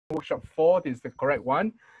Workshop 4 is the correct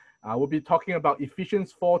one. We'll be talking about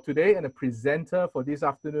Ephesians 4 today, and the presenter for this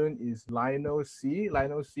afternoon is Lionel C.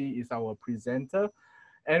 Lionel C is our presenter,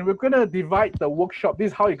 and we're going to divide the workshop.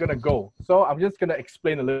 This is how it's going to go. So I'm just going to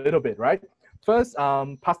explain a little bit, right? First,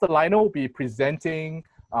 Pastor Lionel will be presenting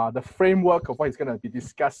the framework of what he's going to be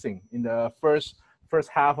discussing in the first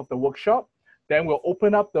half of the workshop. Then we'll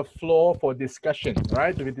open up the floor for discussion,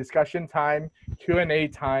 right? There'll be discussion time, Q&A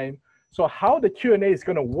time. So how the Q&A is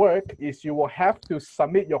going to work is you will have to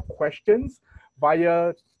submit your questions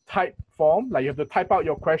via type form. Like you have to type out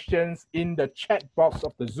your questions in the chat box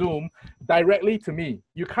of the Zoom directly to me.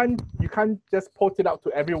 You can't just post it out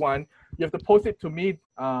to everyone. You have to post it to me,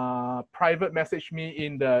 private message me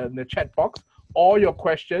in the chat box. All your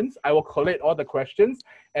questions, I will collate all the questions,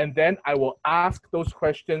 and then I will ask those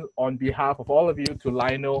questions on behalf of all of you to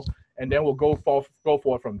Lionel, and then we'll go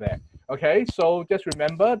forward from there. Okay, so just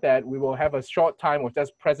remember that we will have a short time of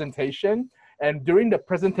just presentation, and during the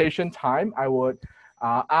presentation time, I would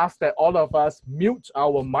ask that all of us mute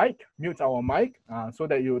our mic, so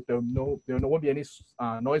that there won't be any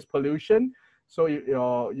noise pollution. So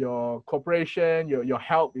your cooperation, your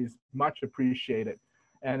help is much appreciated.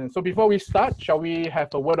 And so before we start, shall we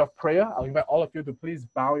have a word of prayer? I'll invite all of you to please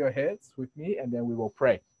bow your heads with me, and then we will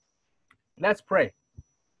pray. Let's pray.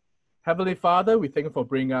 Heavenly Father, we thank you for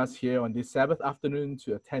bringing us here on this Sabbath afternoon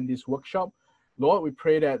to attend this workshop. Lord, we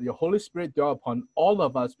pray that your Holy Spirit dwell upon all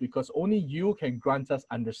of us, because only you can grant us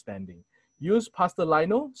understanding. Use Pastor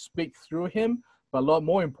Lionel, speak through him, but Lord,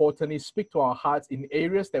 more importantly, speak to our hearts in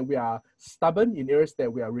areas that we are stubborn, in areas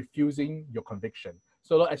that we are refusing your conviction.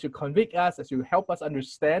 So Lord, as you convict us, as you help us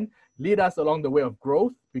understand, lead us along the way of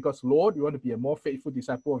growth, because Lord, we want to be a more faithful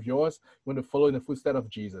disciple of yours. We want to follow in the footsteps of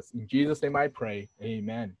Jesus. In Jesus' name I pray,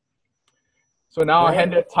 amen. So now I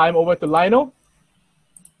hand the time over to Lionel.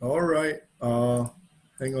 All right.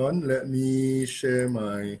 Hang on. Let me share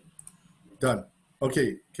my... Done.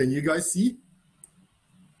 Okay. Can you guys see?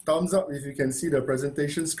 Thumbs up if you can see the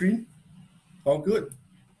presentation screen. All good.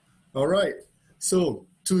 All right. So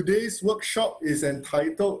today's workshop is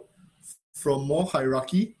entitled From More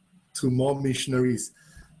Hierarchy to More Missionaries.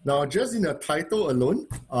 Now, just in the title alone,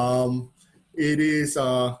 it is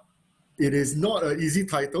not an easy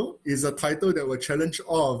title. It's a title that will challenge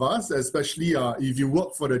all of us, especially if you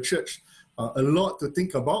work for the church, a lot to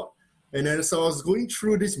think about. And as I was going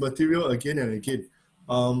through this material again and again,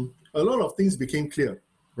 a lot of things became clear,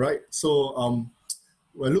 right? So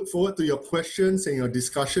I look forward to your questions and your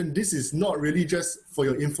discussion. This is not really just for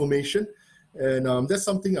your information. And that's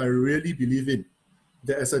something I really believe in,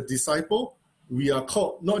 that as a disciple, we are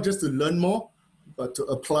called not just to learn more, but to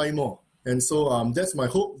apply more. And so that's my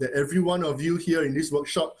hope, that every one of you here in this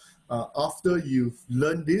workshop, after you've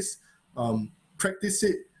learned this, practice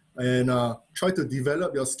it and try to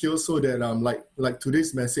develop your skills so that like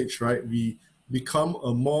today's message, right, we become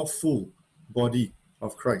a more full body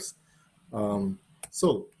of Christ.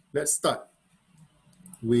 So let's start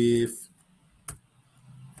with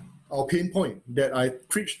our pain point that I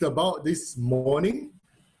preached about this morning,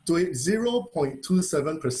 to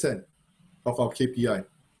 0.27% of our KPI.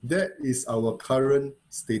 That is our current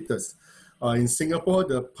status. In Singapore,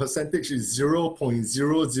 the percentage is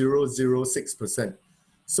 0.0006%.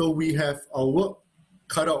 So we have our work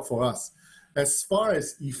cut out for us. As far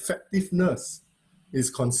as effectiveness is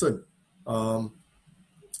concerned,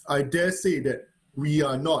 I dare say that we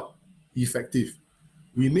are not effective.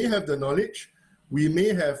 We may have the knowledge, we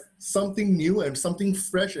may have something new and something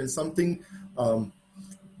fresh and something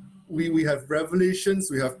we have revelations,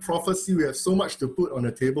 we have prophecy, we have so much to put on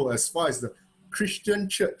the table as far as the Christian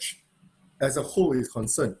church as a whole is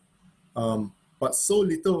concerned. But so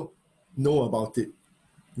little know about it,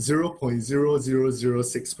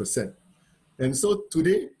 0.0006%. And so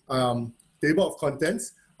today, table of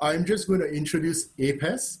contents, I'm just going to introduce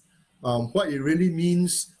APES, what it really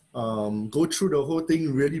means, go through the whole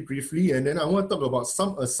thing really briefly, and then I want to talk about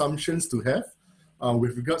some assumptions to have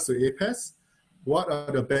with regards to APES. What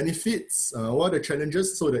are the benefits? What are the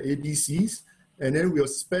challenges? So the ABCs, and then we'll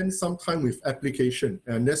spend some time with application.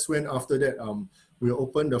 And that's when after that, we'll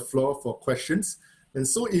open the floor for questions. And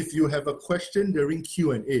so if you have a question during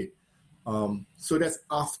Q&A, so that's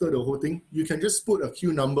after the whole thing, you can just put a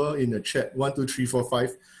Q number in the chat, 1, 2, 3, 4,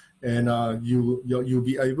 5, and you'll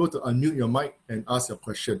be able to unmute your mic and ask your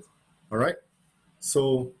question. All right?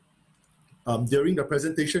 So during the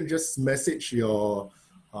presentation, just message your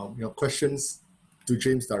questions to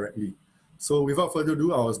James directly. So without further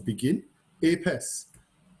ado, I'll begin. APES.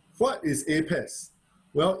 What is APES?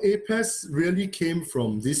 Well, APES really came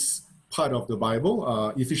from this part of the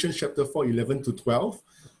Bible, Ephesians chapter 4, 11 to 12,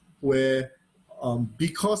 where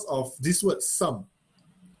because of this word some,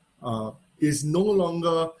 is no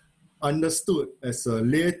longer understood as a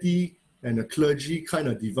laity and a clergy kind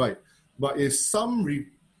of divide. But if some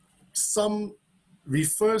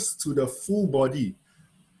refers to the full body,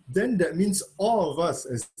 then that means all of us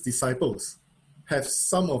as disciples have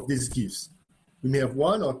some of these gifts. We may have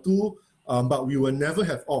one or two, but we will never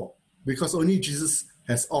have all, because only Jesus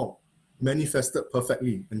has all, manifested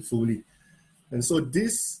perfectly and fully. And so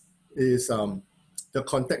this is the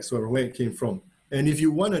context where it came from. And if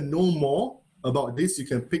you want to know more about this, you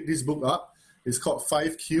can pick this book up. It's called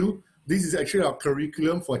 5Q. This is actually our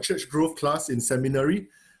curriculum for church growth class in seminary.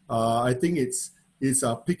 I think it's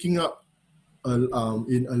picking up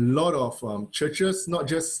in a lot of churches, not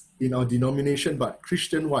just in our denomination, but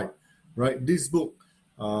Christian-wide, right? This book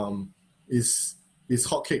is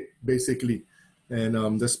hotcake, basically.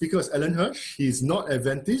 And the speaker is Alan Hirsch. He's not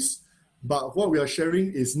Adventist, but what we are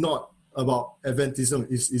sharing is not about Adventism.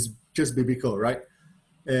 It's just biblical, right?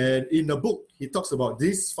 And in the book, he talks about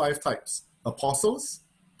these 5 types: apostles,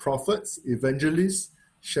 prophets, evangelists,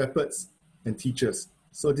 shepherds, and teachers.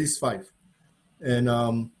 So these 5.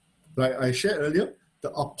 And like I shared earlier,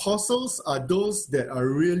 the apostles are those that are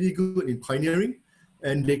really good in pioneering,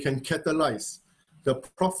 and they can catalyze. The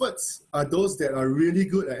prophets are those that are really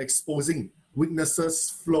good at exposing weaknesses,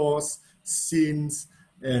 flaws, sins,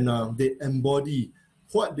 and they embody.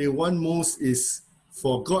 What they want most is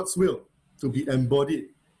for God's will to be embodied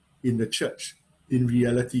in the church, in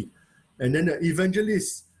reality. And then the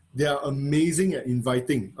evangelists, they are amazing at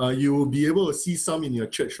inviting. You will be able to see some in your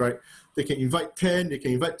church, right? They can invite 10, they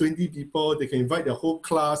can invite 20 people, they can invite the whole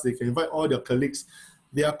class, they can invite all their colleagues.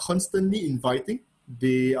 They are constantly inviting.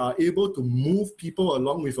 They are able to move people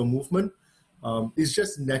along with a movement. It's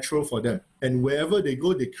just natural for them. And wherever they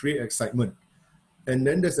go, they create excitement. And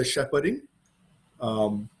then there's the shepherding.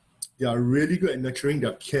 They are really good at nurturing.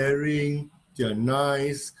 They're caring. They're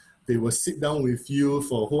nice. They will sit down with you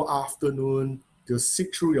for a whole afternoon. They'll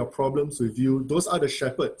sit through your problems with you. Those are the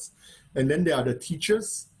shepherds. And then there are the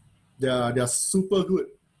teachers. They are super good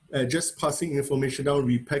at just passing information down,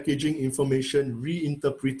 repackaging information,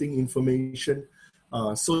 reinterpreting information,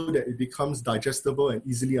 so that it becomes digestible and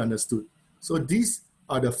easily understood. So these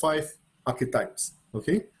are the 5 archetypes,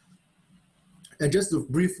 okay? And just to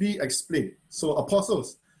briefly explain, so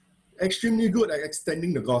apostles, extremely good at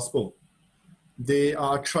extending the gospel. They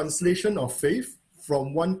are a translation of faith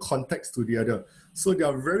from one context to the other. So they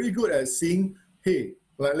are very good at seeing, hey,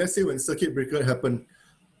 like let's say when circuit breaker happened,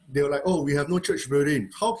 they were like, oh, we have no church building.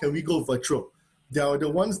 How can we go virtual? They are the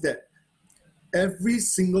ones that every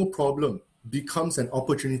single problem becomes an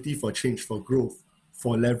opportunity for change, for growth,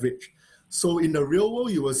 for leverage. So in the real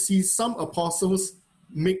world, you will see some apostles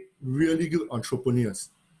make really good entrepreneurs,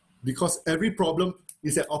 because every problem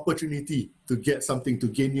is an opportunity to get something, to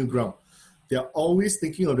gain new ground. They are always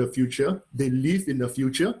thinking of the future. They live in the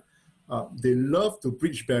future. They love to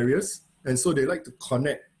bridge barriers, and so they like to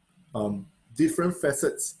connect different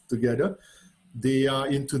facets together. They are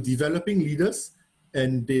into developing leaders,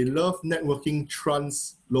 and they love networking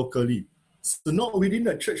trans-locally. So not within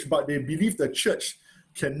the church, but they believe the church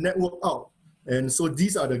can network out. And so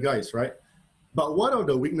these are the guys, right? But what are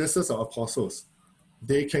the weaknesses of apostles?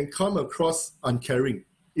 They can come across uncaring.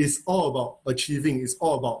 It's all about achieving. It's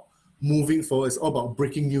all about moving forward. It's all about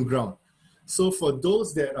breaking new ground. So for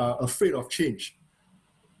those that are afraid of change,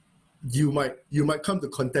 you might come to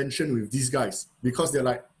contention with these guys, because they're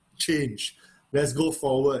like, change, let's go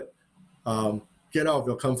forward, get out of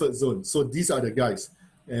your comfort zone. So these are the guys.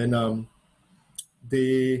 And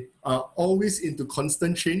they are always into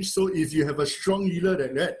constant change. So if you have a strong leader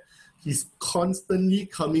like that, he's constantly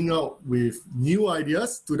coming out with new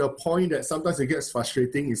ideas to the point that sometimes it gets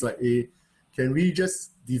frustrating. It's like, hey, can we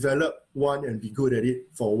just develop one and be good at it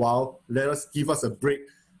for a while? Give us a break.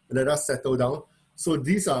 Let us settle down. So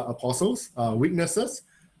these are apostles, weaknesses.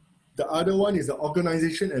 The other one is the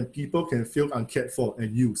organization and people can feel uncared for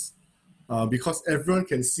and used, because everyone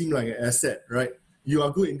can seem like an asset, right? You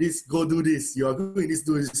are good in this, go do this. You are good in this,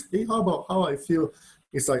 do this. Hey, how about how I feel?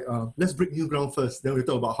 It's like, let's break new ground first, then we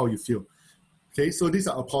talk about how you feel. Okay, so these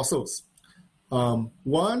are apostles.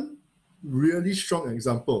 One really strong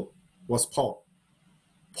example was Paul.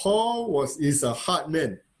 Paul is a hard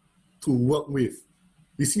man to work with.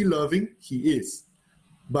 Is he loving? He is.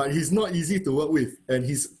 But he's not easy to work with, and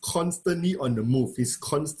he's constantly on the move. He's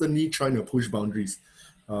constantly trying to push boundaries.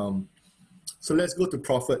 So let's go to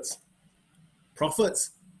prophets.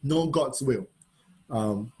 Prophets know God's will.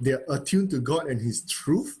 They're attuned to God and His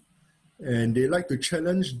truth, and they like to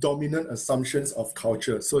challenge dominant assumptions of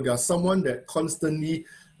culture. So they are someone that constantly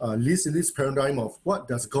lives in this paradigm of what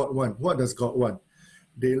does God want? What does God want?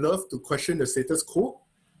 They love to question the status quo,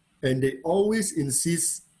 and they always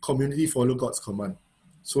insist community follow God's command.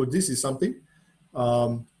 So this is something.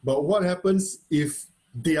 But what happens if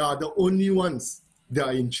they are the only ones that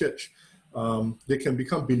are in church? They can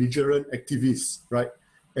become belligerent activists, right?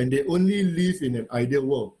 And they only live in an ideal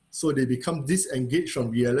world. So they become disengaged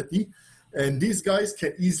from reality. And these guys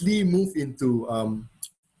can easily move into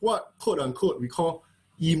what, quote unquote, we call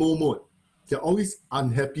emo mode. They're always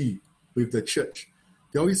unhappy with the church.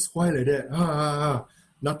 They always whine like that.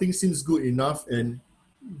 Nothing seems good enough, and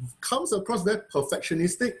comes across very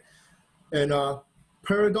perfectionistic. And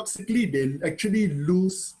paradoxically, they actually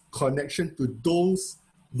lose connection to those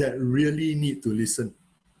that really need to listen.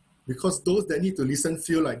 Because those that need to listen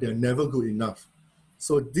feel like they're never good enough.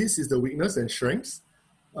 So this is the weakness and strengths.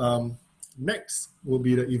 Next will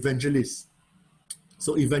be the evangelists.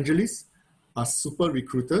 So evangelists are super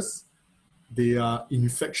recruiters. They are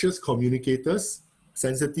infectious communicators.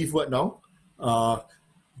 Sensitive word now.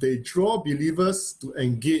 They draw believers to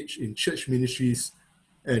engage in church ministries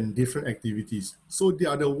and different activities. So they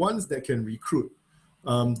are the ones that can recruit.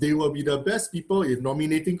 They will be the best people if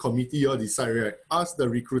nominating committee or decide, right? Ask the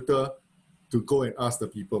recruiter to go and ask the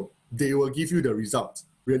people. They will give you the results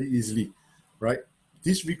really easily, right?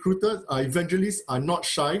 These recruiters, evangelists, are not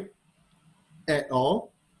shy at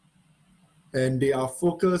all, and they are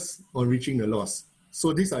focused on reaching the lost.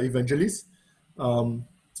 So these are evangelists. What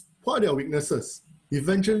are their weaknesses?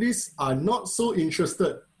 Evangelists are not so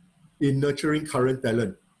interested in nurturing current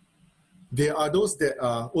talent. There are those that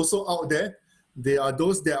are also out there. There are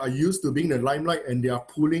those that are used to being the limelight, and they are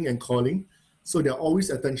pulling and calling. So they're always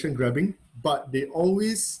attention grabbing, but they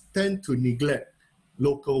always tend to neglect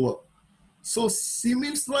local work. So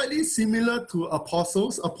slightly similar to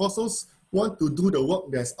apostles. Apostles want to do the work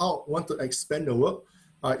that's out, want to expand the work.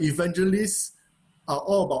 Evangelists are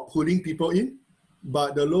all about pulling people in,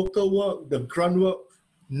 but the local work, the grunt work,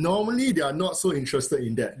 normally they are not so interested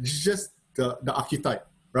in that. It's just the archetype,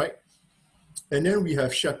 right? And then we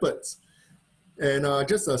have shepherds. And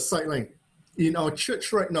just a sideline, in our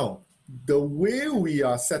church right now, the way we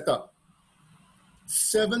are set up,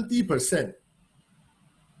 70%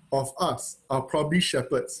 of us are probably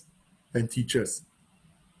shepherds and teachers,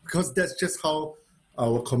 because that's just how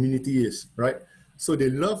our community is, right? So they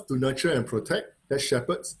love to nurture and protect. They're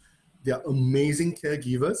shepherds. They are amazing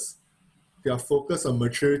caregivers. They are focused on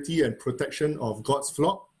maturity and protection of God's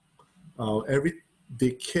flock.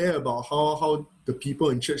 They care about how the people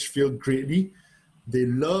in church feel greatly. They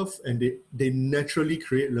love, and they naturally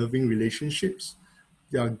create loving relationships.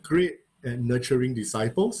 They are great at nurturing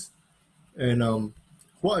disciples. And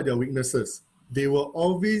what are their weaknesses? They will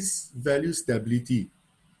always value stability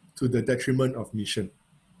to the detriment of mission.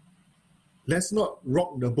 Let's not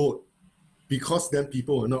rock the boat, because then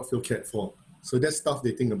people will not feel cared for. So that's stuff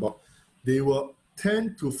they think about. They will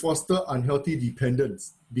tend to foster unhealthy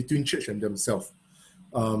dependence between church and themselves.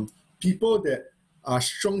 People that are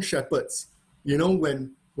strong shepherds, you know,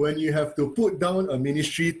 when you have to put down a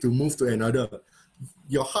ministry to move to another,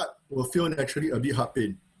 your heart will feel naturally a bit heart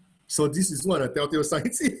pain. So this is one of the telltale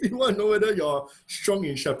signs if you want to know whether you're strong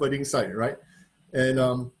in shepherding side, right?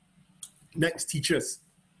 And next, teachers.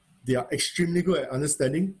 They are extremely good at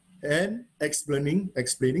understanding and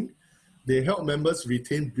explaining. They help members be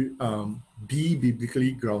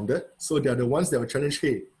biblically grounded. So they are the ones that will challenge,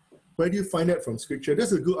 hey, where do you find that from scripture?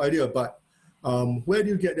 That's a good idea, but where do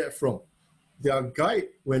you get that from? They are guide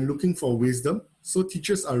when looking for wisdom. So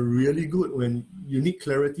teachers are really good when you need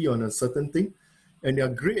clarity on a certain thing, and they are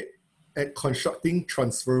great at constructing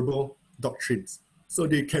transferable doctrines. So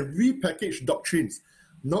they can repackage doctrines,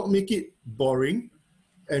 not make it boring,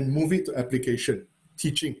 and move it to application,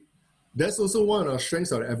 teaching. That's also one of our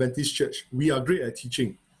strengths of the Adventist Church. We are great at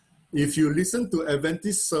teaching. If you listen to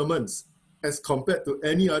Adventist sermons as compared to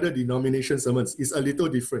any other denomination sermons, it's a little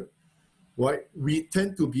different, right? We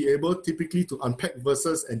tend to be able typically to unpack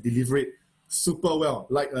verses and deliver it super well,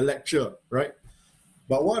 like a lecture, right?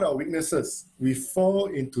 But what are our weaknesses? We fall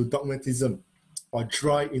into dogmatism or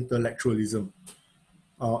dry intellectualism.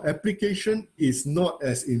 Our application is not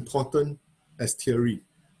as important as theory.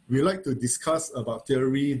 We like to discuss about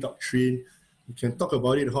theory, doctrine. We can talk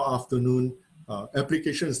about it the whole afternoon.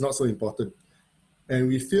 Application is not so important. And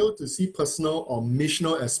we fail to see personal or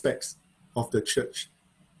missional aspects of the church.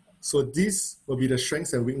 So these will be the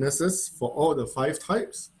strengths and weaknesses for all the 5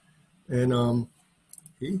 types. And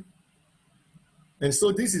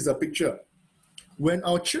so this is a picture. When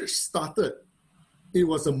our church started, it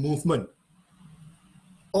was a movement.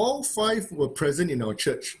 All 5 were present in our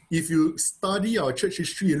church. If you study our church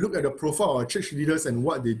history, you look at the profile of our church leaders and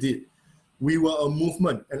what they did, we were a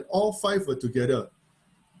movement and all 5 were together.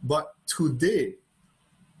 But today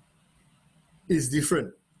is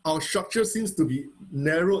different. Our structure seems to be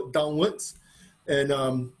narrowed downwards,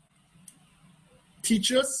 and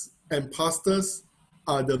teachers and pastors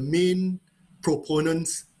are the main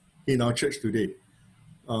proponents in our church today.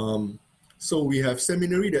 So we have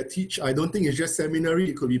seminary that teach. I don't think it's just seminary.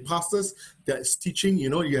 It could be pastors that's teaching. You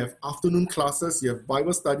know, you have afternoon classes, you have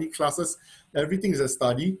Bible study classes. Everything is a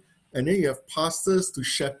study. And then you have pastors to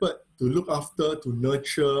shepherd, to look after, to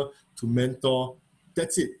nurture, to mentor.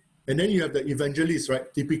 That's it. And then you have the evangelists,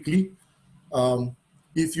 right? Typically,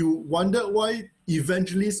 if you wonder why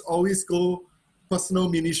evangelists always go personal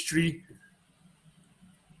ministry,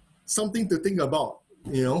 something to think about,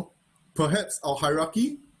 you know. Perhaps our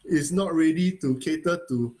hierarchy is not ready to cater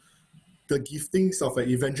to the giftings of an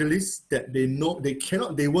evangelist, that they know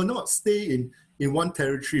they will not stay in one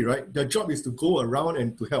territory, right? Their job is to go around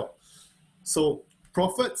and to help. So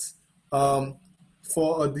prophets,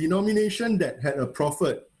 for a denomination that had a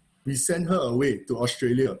prophet, we sent her away to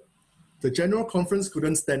Australia. The General Conference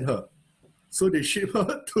couldn't stand her. So they shipped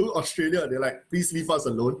her to Australia. They're like, please leave us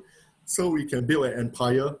alone so we can build an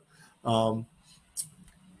empire.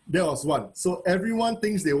 That was one. So everyone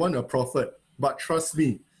thinks they want a prophet, but trust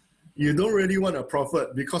me, you don't really want a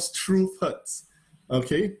prophet because truth hurts,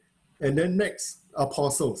 okay? And then next,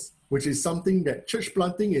 apostles, which is something that church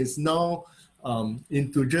planting is now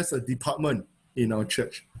into just a department in our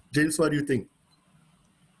church. James, what do you think?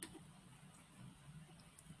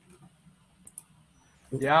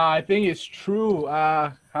 Yeah, I think it's true.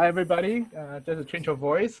 Hi, everybody. Just a change of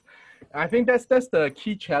voice. I think that's the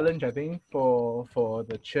key challenge, I think, for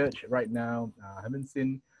the church right now. I haven't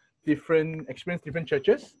experienced different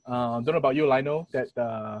churches. Don't know about you, Lionel,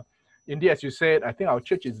 that indeed, as you said, I think our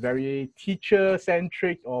church is very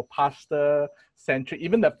teacher-centric or pastor-centric.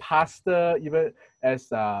 Even the pastor, even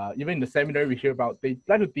in the seminary we hear about, they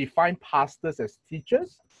like to define pastors as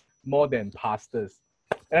teachers more than pastors.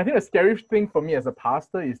 And I think the scary thing for me as a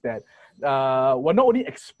pastor is that we're not only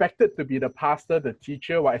expected to be the pastor, the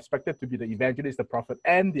teacher, we're expected to be the evangelist, the prophet,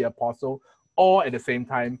 and the apostle, all at the same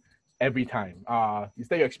time, every time. Is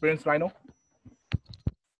that your experience, Lionel?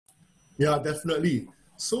 Yeah, definitely.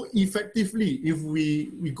 So effectively, if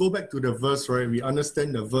we go back to the verse, right, we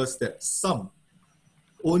understand the verse that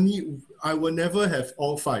I will never have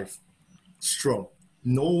all 5 strong.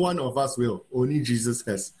 No one of us will. Only Jesus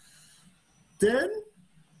has. Then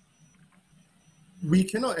we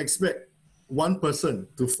cannot expect one person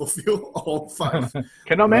to fulfill all 5.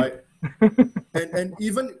 Cannot, right? man. and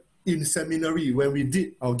even in seminary, when we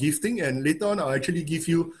did our gifting, and later on I'll actually give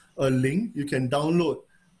you a link. You can download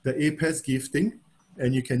the APES gifting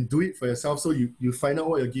and you can do it for yourself. So you find out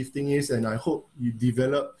what your gifting is, and I hope you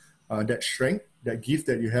develop that strength, that gift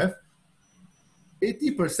that you have.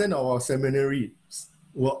 80% of our seminary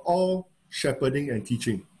were all shepherding and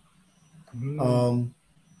teaching.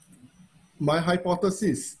 My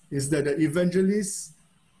hypothesis is that the evangelists,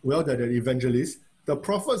 the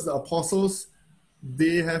prophets, the apostles,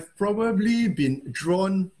 they have probably been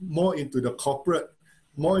drawn more into the corporate,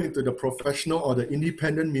 more into the professional or the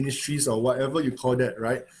independent ministries or whatever you call that,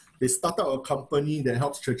 right? They start out a company that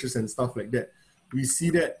helps churches and stuff like that. We see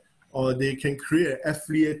that, or they can create an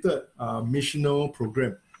affiliated missional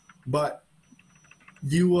program. But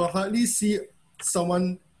you will hardly see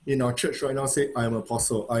someone in our church right now say, I'm an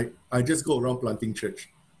apostle. I just go around planting church.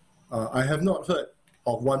 I have not heard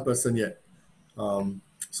of one person yet.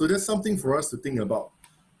 So that's something for us to think about.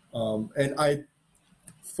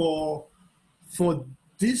 For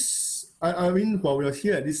this, I mean, while we're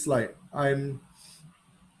here at this slide, I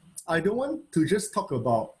don't want to just talk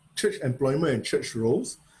about church employment and church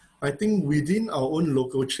roles. I think within our own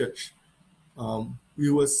local church, we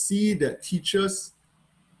will see that teachers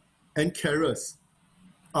and carers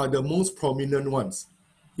are the most prominent ones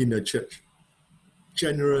in the church,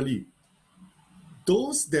 generally.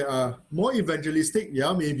 Those that are more evangelistic,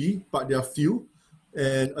 yeah, maybe, but there are few.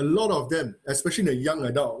 And a lot of them, especially in the young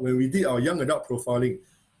adult, when we did our young adult profiling,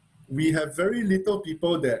 we have very little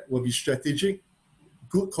people that will be strategic,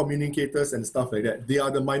 good communicators and stuff like that. They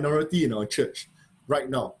are the minority in our church right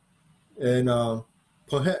now. And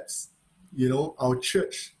perhaps, our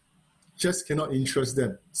church just cannot interest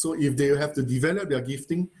them. So if they have to develop their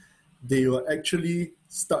gifting, they will actually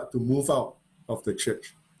start to move out of the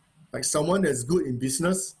church. Like someone that's good in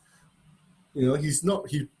business,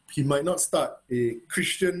 he might not start a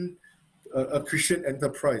Christian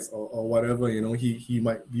enterprise or whatever, he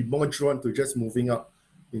might be more drawn to just moving up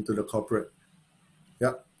into the corporate.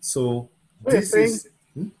 Yeah. So So you're this saying, is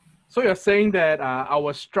so you're saying that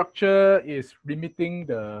our structure is limiting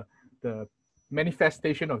the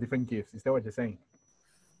manifestation of different gifts. Is that what you're saying?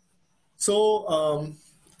 so.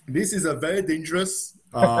 This is a very dangerous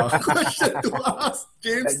question to ask,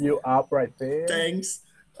 Set James. you up right there. Thanks.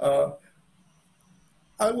 Uh,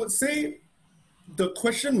 I would say the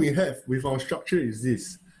question we have with our structure is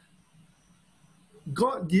this: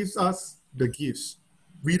 God gives us the gifts.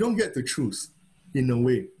 We don't get to choose, in a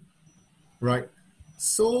way, right?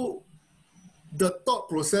 So the thought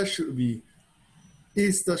process should be,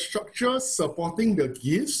 is the structure supporting the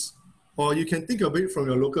gifts? Or you can think of it from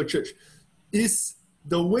your local church. Is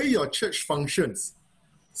the way your church functions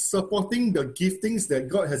supporting the giftings that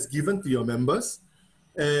God has given to your members?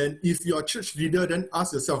 And if you're a church leader, then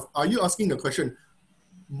ask yourself, are you asking the question,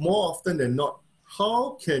 more often than not,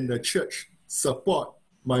 how can the church support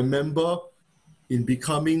my member in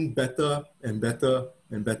becoming better and better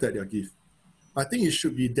and better at their gift? I think it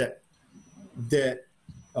should be that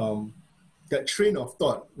train of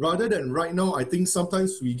thought, rather than right now. I think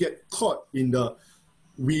sometimes we get caught in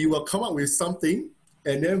we will come up with something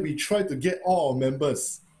and then we try to get all our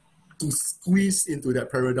members to squeeze into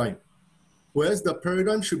that paradigm. Whereas the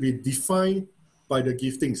paradigm should be defined by the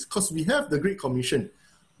giftings, because we have the Great Commission.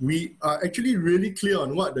 We are actually really clear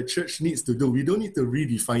on what the church needs to do. We don't need to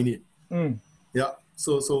redefine it. Yeah.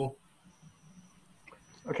 So.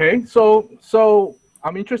 Okay. So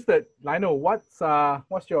I'm interested, Lionel. What's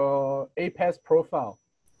your APES profile?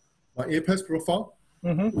 My APES profile.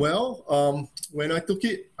 Well, when I took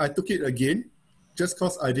it again, just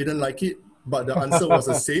because I didn't like it, but the answer was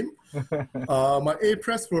the same. My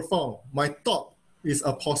APES profile, my top is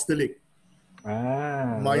apostolic.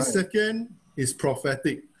 My second is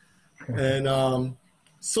prophetic. And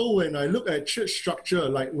so when I look at church structure,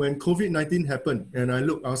 like when COVID-19 happened, and I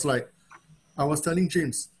was telling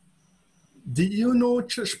James, did you know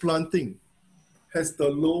church planting has the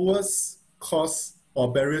lowest cost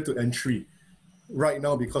or barrier to entry right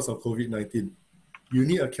now because of COVID-19? You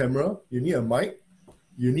need a camera, you need a mic,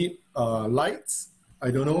 you need lights, I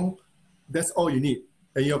don't know. That's all you need.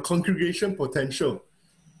 And your congregation potential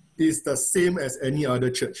is the same as any other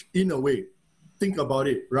church, in a way. Think about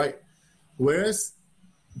it, right? Whereas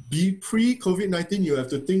pre-COVID-19, you have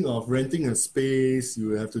to think of renting a space,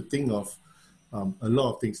 you have to think of a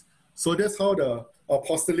lot of things. So that's how the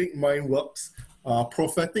apostolic mind works.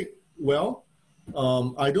 Prophetic, well,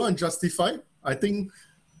 I don't justify. I think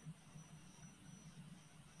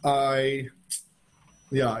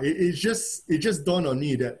it just dawned on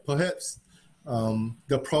me that perhaps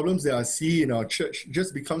the problems that I see in our church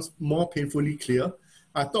just becomes more painfully clear.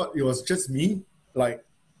 I thought it was just me,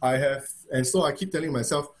 and so I keep telling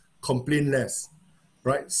myself, complain less,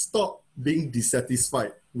 right? Stop being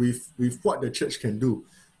dissatisfied with what the church can do,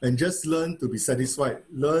 and just learn to be satisfied,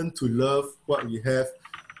 learn to love what we have,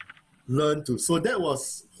 so that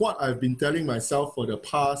was what I've been telling myself for the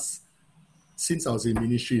past, since I was in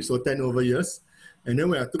ministry, so 10 over years. And then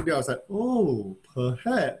when I took that, I was like, oh,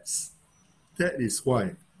 perhaps that is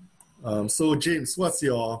why. So James, what's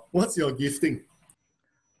your gifting?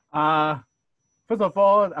 First of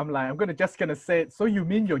all, I'm gonna say it. So you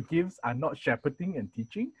mean your gifts are not shepherding and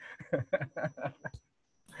teaching?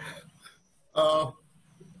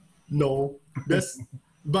 No,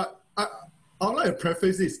 but I'd like to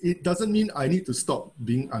preface this. It doesn't mean I need to stop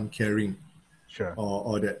being uncaring. Sure.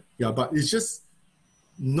 Or that. Yeah, but it's just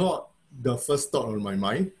not the first thought on my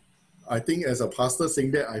mind. I think as a pastor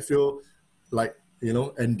saying that, I feel like,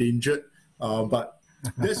 endangered. But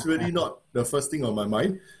that's really not the first thing on my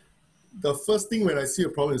mind. The first thing when I see a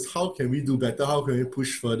problem is, how can we do better? How can we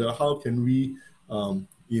push further? How can we,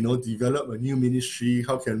 develop a new ministry?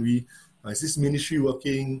 How can we, is this ministry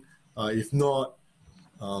working? If not,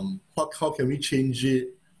 how can we change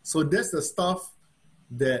it? So that's the stuff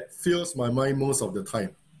that fills my mind most of the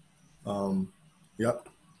time. Yeah.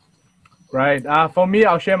 Right. For me,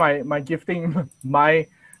 I'll share my gifting. My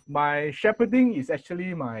shepherding is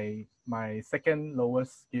actually my second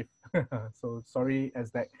lowest gift. So sorry,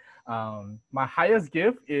 as that. My highest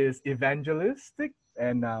gift is evangelistic,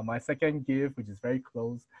 and my second gift, which is very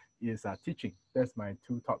close, is teaching. That's my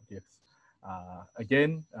two top gifts.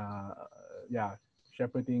 Again,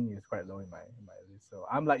 shepherding is quite low in my list. So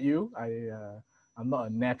I'm like you. I'm not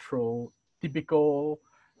a natural, typical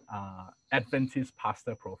Adventist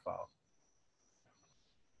pastor profile.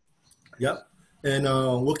 Yeah, and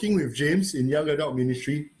working with James in young adult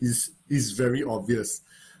ministry is very obvious.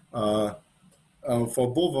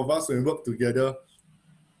 For both of us, when we work together,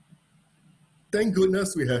 thank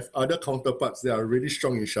goodness we have other counterparts that are really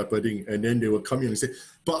strong in shepherding, and then they will come in and say,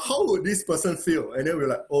 but how would this person feel? And then we're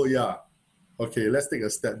like, oh yeah, okay, let's take a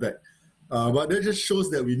step back. But that just shows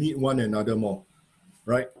that we need one another more,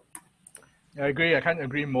 right? I agree. I can't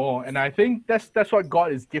agree more. And I think that's what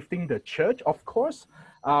God is gifting the church. Of course,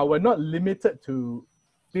 we're not limited to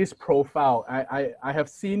this profile. I have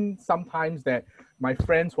seen sometimes that my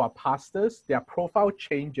friends who are pastors, their profile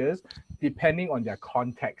changes depending on their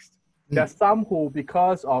context. There are some who,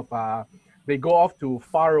 because of they go off to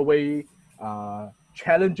far away,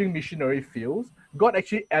 challenging missionary fields, God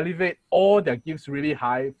actually elevate all their gifts really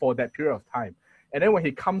high for that period of time. And then when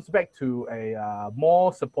he comes back to a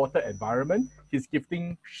more supported environment, his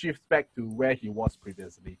gifting shifts back to where he was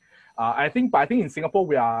previously. I think in Singapore,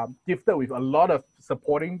 we are gifted with a lot of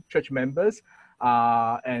supporting church members.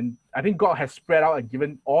 And I think God has spread out and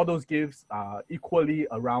given all those gifts equally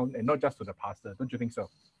around, and not just to the pastor. Don't you think so?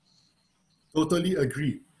 Totally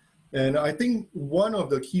agree. And I think one of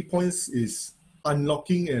the key points is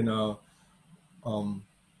unlocking, and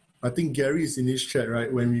I think Gary is in his chat,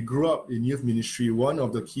 right? When we grew up in youth ministry, one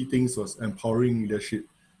of the key things was empowering leadership.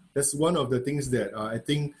 That's one of the things that I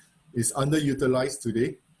think is underutilized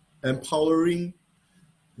today. Empowering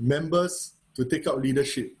members to take up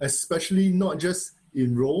leadership, especially not just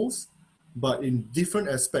in roles, but in different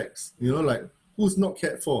aspects. You know, like, who's not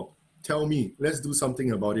cared for? Tell me, let's do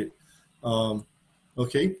something about it.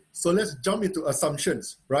 Okay, so let's jump into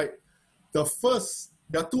assumptions, right? There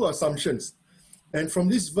are two assumptions. And from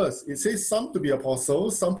this verse, it says some to be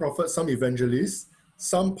apostles, some prophets, some evangelists,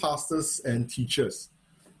 some pastors and teachers.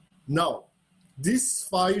 Now, these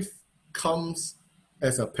 5 comes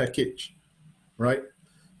as a package, right?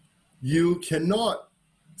 You cannot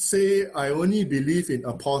say, I only believe in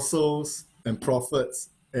apostles and prophets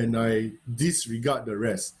and I disregard the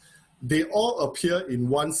rest. They all appear in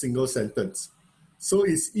one single sentence. So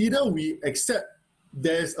it's either we accept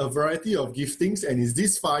there's a variety of giftings and it's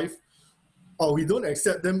these 5, or we don't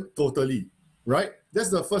accept them totally, right?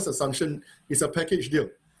 That's the first assumption. It's a package deal.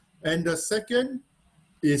 And the second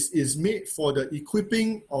is made for the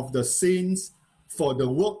equipping of the saints for the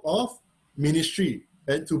work of ministry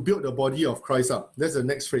and to build the body of Christ up. That's the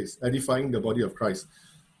next phrase, edifying the body of Christ.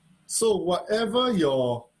 So whatever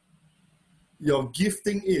your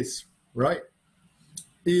gifting is, right,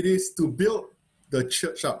 it is to build the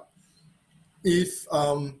church up. If,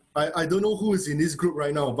 I don't know who is in this group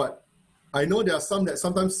right now, but I know there are some that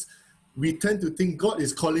sometimes we tend to think God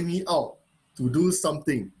is calling me out to do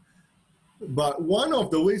something. But one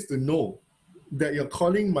of the ways to know that your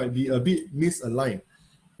calling might be a bit misaligned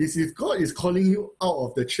is if God is calling you out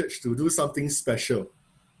of the church to do something special.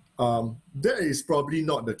 That is probably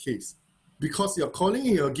not the case. Because your calling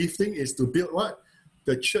and your gifting is to build what?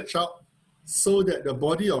 The church up so that the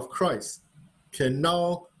body of Christ can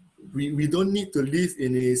now, we don't need to live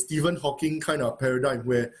in a Stephen Hawking kind of paradigm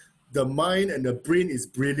where the mind and the brain is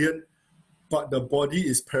brilliant, but the body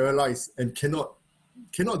is paralyzed and cannot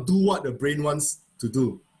do what the brain wants to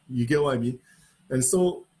do. You get what I mean? And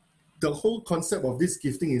so the whole concept of this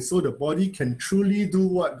gifting is so the body can truly do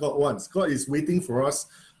what God wants. God is waiting for us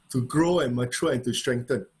to grow and mature and to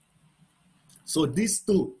strengthen. So these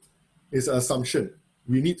two is an assumption.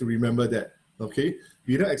 We need to remember that, okay?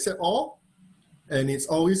 We don't accept all, and it's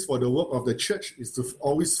always for the work of the church, is to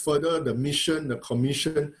always further the mission, the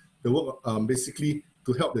commission, the work, basically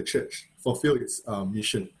to help the church fulfill its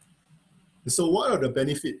mission. So what are the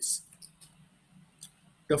benefits?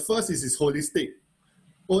 The first is its holistic.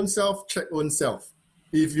 Own self, check own self.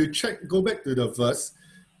 If you go back to the verse,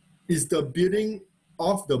 is the building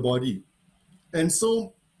of the body. And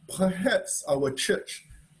so perhaps our church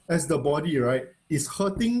as the body, right, is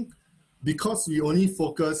hurting because we only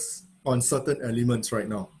focus on certain elements right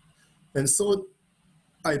now. And so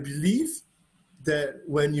I believe that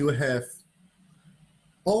when you have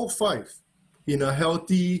all 5 in a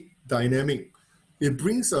healthy dynamic, it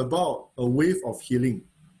brings about a wave of healing,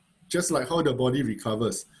 just like how the body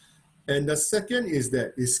recovers. And the second is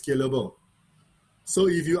that it's scalable. So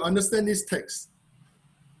if you understand this text,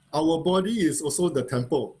 our body is also the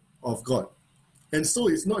temple of God. And so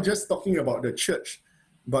it's not just talking about the church,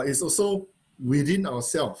 but it's also within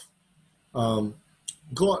ourselves.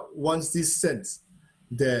 God wants this sense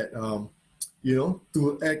that,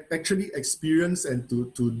 to actually experience and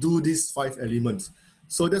to do these 5 elements.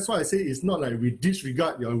 So that's why I say it's not like we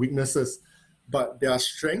disregard your weaknesses, but there are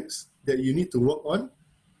strengths that you need to work on.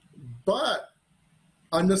 But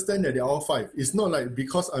understand that they're all 5. It's not like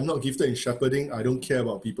because I'm not gifted in shepherding, I don't care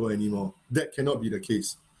about people anymore. That cannot be the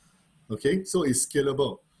case. Okay, so it's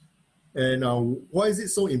scalable. And why is it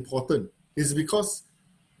so important? It's because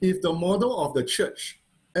if the model of the church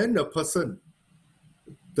and the person,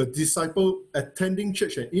 the disciple attending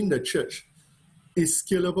church and in the church is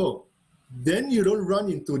scalable, then you don't run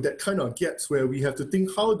into that kind of gaps where we have to think,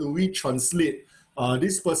 how do we translate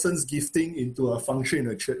this person's gifting into a function in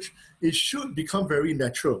a church? It should become very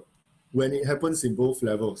natural when it happens in both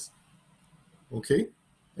levels. Okay?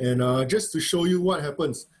 And just to show you what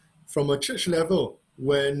happens from a church level,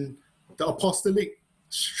 when the apostolic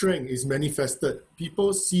strength is manifested,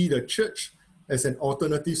 people see the church as an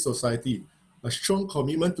alternative society, a strong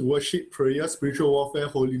commitment to worship, prayer, spiritual warfare,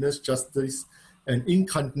 holiness, justice, and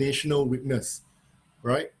incarnational witness,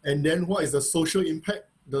 right? And then what is the social impact?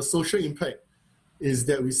 The social impact is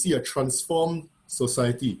that we see a transformed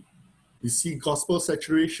society. We see gospel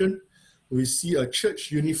saturation. We see a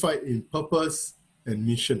church unified in purpose and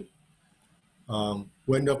mission.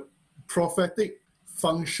 When the prophetic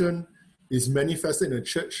function is manifested in the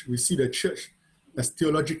church, we see the church as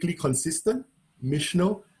theologically consistent,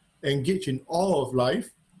 missional, engaged in all of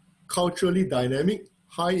life, culturally dynamic,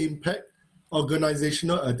 high impact,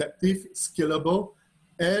 organizational, adaptive, scalable,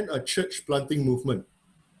 and a church planting movement.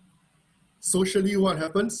 Socially, what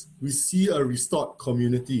happens? We see a restored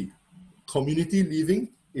community living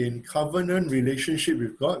in covenant relationship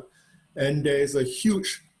with God, and there is a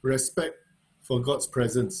huge respect for God's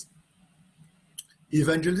presence.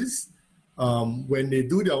 Evangelists, when they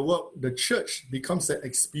do their work, the church becomes an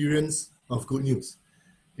experience of good news.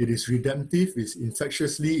 It is redemptive, it's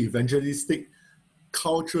infectiously evangelistic,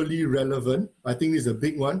 culturally relevant, I think is a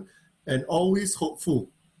big one, and always hopeful,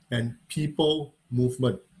 and people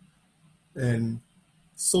movement. And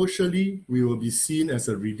socially, we will be seen as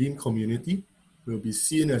a redeemed community. We'll be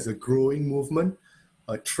seen as a growing movement,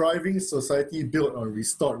 a thriving society built on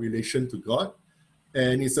restored relation to God.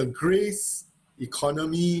 And it's a grace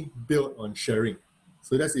economy built on sharing.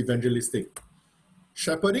 So that's evangelistic.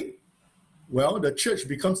 Shepherding, well, the church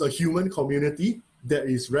becomes a human community that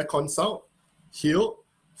is reconciled, healed,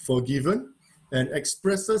 forgiven, and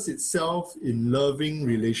expresses itself in loving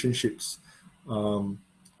relationships.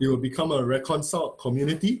 It will become a reconciled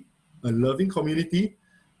community, a loving community,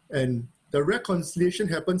 and the reconciliation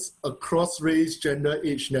happens across race, gender,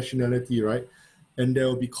 age, nationality, right? And there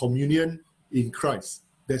will be communion in Christ.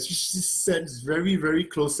 There's this sense, very, very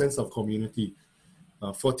close sense of community.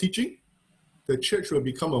 For teaching, the church will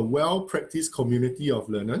become a well-practiced community of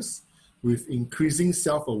learners with increasing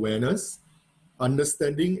self-awareness,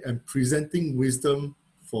 understanding, and presenting wisdom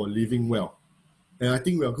for living well. And I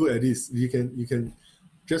think we are good at this. You can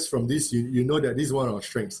just from this, you know that this is one of our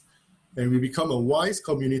strengths. And we become a wise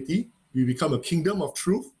community. We become a kingdom of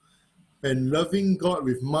truth and loving God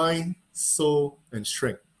with mind, soul, and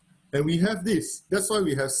strength. And we have this. That's why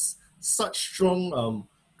we have such strong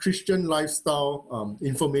Christian lifestyle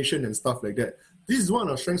information and stuff like that. This is one of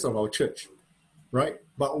the strengths of our church, right?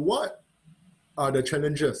 But what are the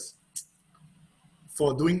challenges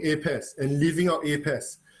for doing APES and living out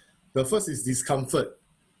APES? The first is discomfort.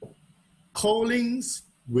 Callings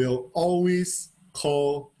will always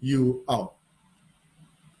call you out.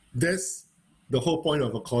 That's the whole point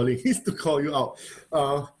of a calling, is to call you out.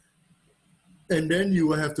 And then you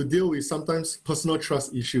will have to deal with sometimes personal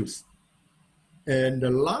trust issues. And the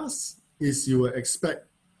last is you will expect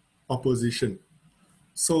opposition.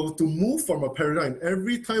 So to move from a paradigm,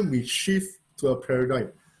 every time we shift to a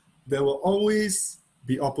paradigm, there will always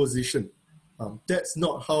be opposition. That's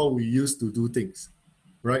not how we used to do things,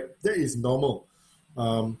 right? That is normal.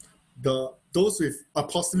 Those with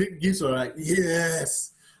apostolic gifts are like,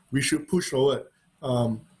 yes, we should push forward.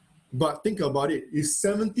 But think about it, if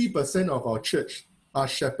 70% of our church are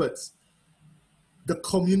shepherds, the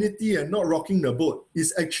community and not rocking the boat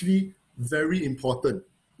is actually very important.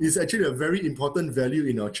 It's actually a very important value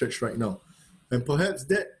in our church right now. And perhaps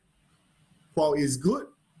that, while it's good,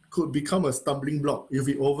 could become a stumbling block if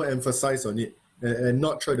we overemphasize on it and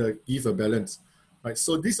not try to give a balance. Right?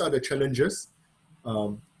 So these are the challenges.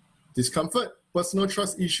 Discomfort, personal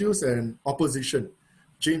trust issues, and opposition.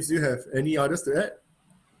 James, do you have any others to add?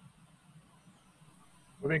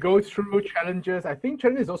 When we go through challenges, I think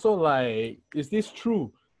challenge is also like, is this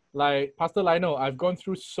true? Like, Pastor Lionel, I've gone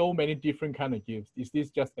through so many different kind of gifts. Is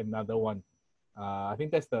this just another one? I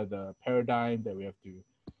think that's the paradigm that we have to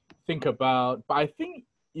think about. But I think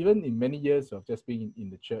even in many years of just being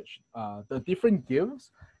in the church, the different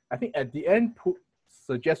gifts, I think at the end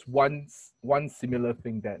suggest one similar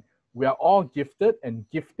thing, that we are all gifted, and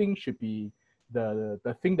gifting should be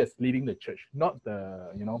the thing that's leading the church, not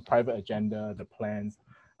the private agenda, the plans.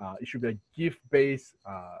 It should be a gift-based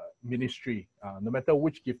ministry, no matter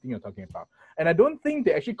which gifting you're talking about. And I don't think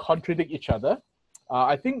they actually contradict each other.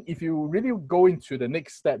 I think if you really go into the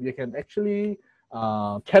next step, you can actually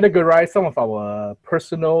categorize some of our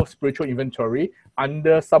personal spiritual inventory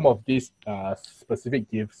under some of these specific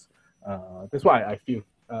gifts. That's why I feel.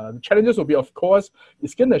 The challenges will be, of course,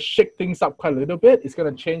 it's going to shake things up quite a little bit. It's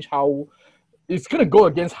going to change how, it's going to go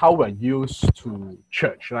against how we're used to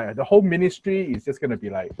church. Like the whole ministry is just going to be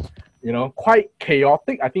like, quite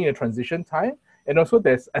chaotic, I think, in a transition time. And also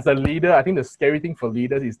there's, as a leader, I think the scary thing for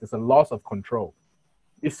leaders is there's a loss of control.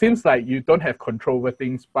 It seems like you don't have control over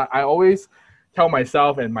things, but I always tell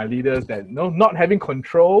myself and my leaders that not having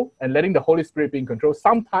control and letting the Holy Spirit be in control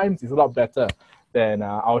sometimes is a lot better than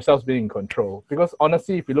ourselves being in control. Because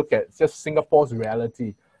honestly, if you look at just Singapore's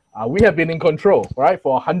reality, we have been in control, right,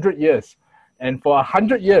 for 100 years. And for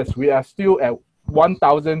 100 years, we are still at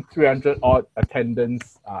 1,300 odd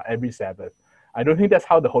attendance every Sabbath. I don't think that's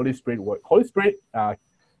how the Holy Spirit works. Holy Spirit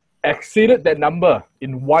exceeded that number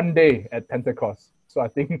in one day at Pentecost. So I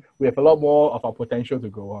think we have a lot more of our potential to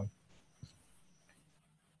go on.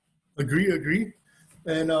 Agree.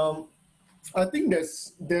 And I think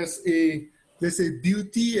there's a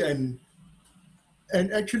beauty and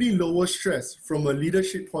actually lower stress from a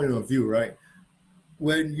leadership point of view, right?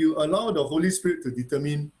 When you allow the Holy Spirit to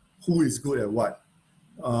determine who is good at what.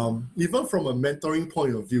 Even from a mentoring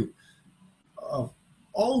point of view,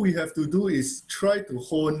 all we have to do is try to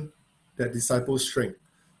hone that disciple's strength.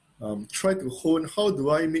 Try to hone how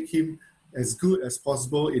do I make him as good as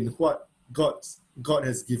possible in what God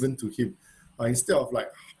has given to him. Instead of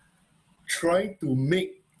like trying to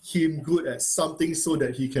make him good at something so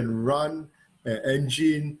that he can run an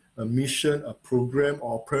engine, a mission, a program,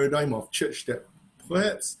 or a paradigm of church that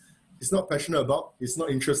perhaps he's not passionate about, he's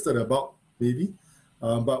not interested about, maybe.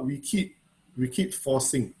 But we keep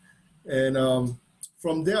forcing. And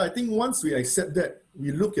from there, I think once we accept that,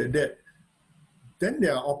 we look at that, then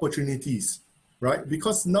there are opportunities, right?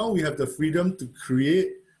 Because now we have the freedom to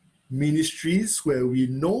create ministries where we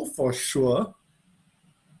know for sure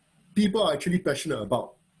people are actually passionate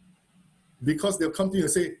about. Because they'll come to you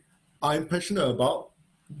and say, I'm passionate about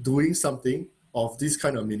doing something of this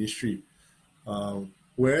kind of ministry.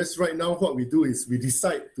 Whereas right now what we do is we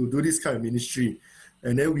decide to do this kind of ministry,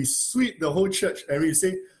 and then we sweep the whole church and we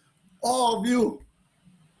say, all of you,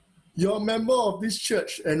 you're a member of this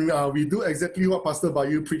church, and we do exactly what Pastor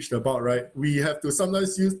Bayu preached about, right? We have to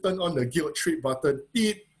sometimes turn on the guilt trip button.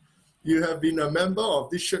 Beep. You have been a member of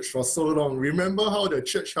this church for so long. Remember how the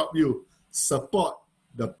church helped you. Support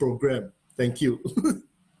the program. Thank you.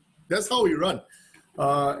 That's how we run.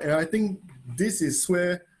 And I think this is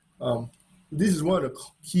where, this is one of the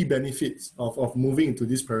key benefits of moving into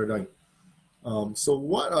this paradigm. So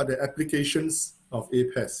what are the applications of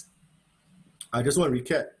APES? I just want to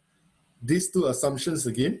recap these two assumptions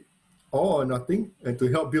again, all or nothing, and to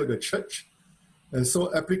help build the church. And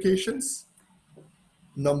so applications,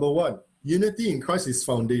 number one, unity in Christ is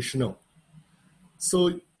foundational.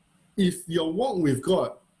 So if your walk with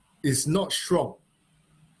God is not strong,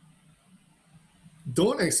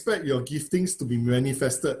 don't expect your giftings to be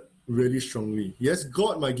manifested really strongly. Yes,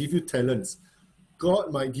 God might give you talents.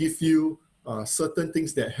 God might give you certain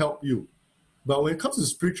things that help you. But when it comes to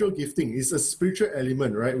spiritual gifting, it's a spiritual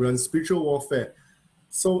element, right? We're in spiritual warfare.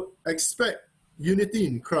 So expect unity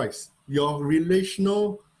in Christ, your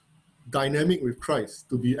relational dynamic with Christ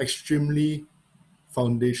to be extremely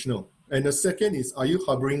foundational. And the second is, are you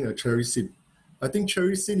harboring a cherry sin? I think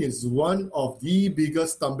cherry sin is one of the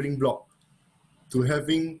biggest stumbling block to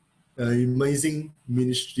having an amazing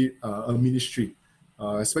ministry,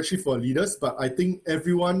 especially for leaders. But I think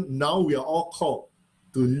everyone, now we are all called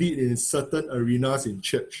to lead in certain arenas in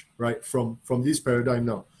church, right? From this paradigm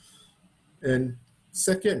now. And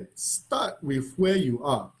second, start with where you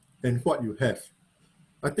are and what you have.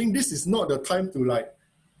 I think this is not the time to like,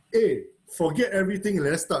 hey, forget everything and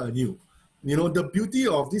let's start anew. You know, the beauty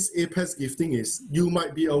of this APES gifting is you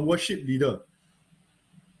might be a worship leader.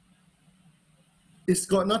 It's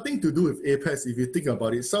got nothing to do with APES if you think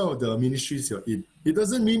about it. Some of the ministries you're in, it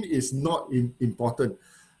doesn't mean it's not important,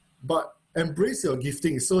 but embrace your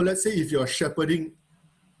gifting. So let's say if you're shepherding,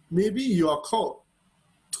 maybe you are called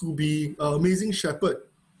to be an amazing shepherd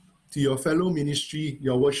to your fellow ministry,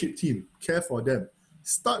 your worship team. Care for them.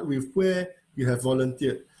 Start with where you have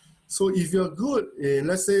volunteered. So if you're good in,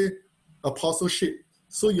 let's say, apostleship,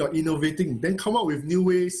 so you're innovating, then come up with new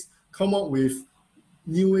ways, to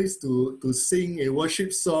sing a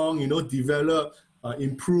worship song, develop,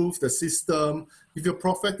 improve the system. If you're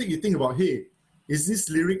prophetic, you think about, hey, is this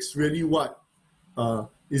lyrics really what?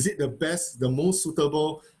 Is it the best, the most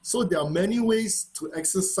suitable? So there are many ways to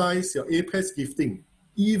exercise your APES gifting,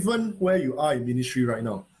 even where you are in ministry right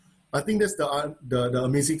now. I think that's the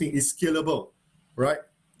amazing thing. It's scalable, right?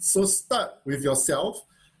 So start with yourself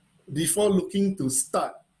before looking to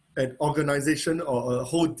start an organization or a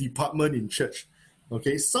whole department in church.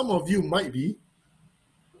 Okay, some of you might be,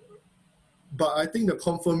 but I think the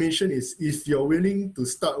confirmation is if you're willing to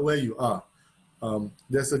start where you are,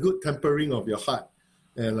 there's a good tempering of your heart,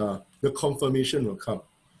 and the confirmation will come.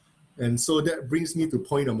 And so that brings me to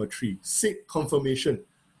point number 3, seek confirmation.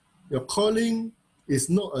 Your calling is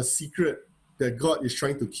not a secret that God is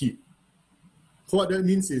trying to keep. What that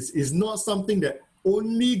means is it's not something that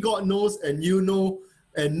only God knows and you know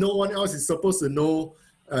and no one else is supposed to know.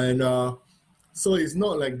 And so it's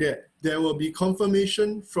not like that. There will be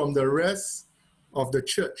confirmation from the rest of the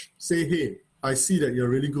church. Say, hey, I see that you're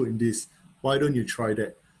really good in this. Why don't you try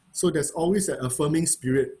that? So there's always an affirming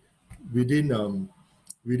spirit within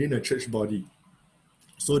a church body.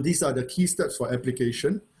 So these are the key steps for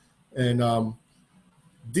application. And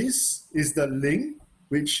this is the link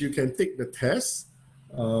which you can take the test.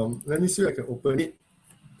 Let me see if I can open it.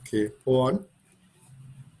 Okay, hold on.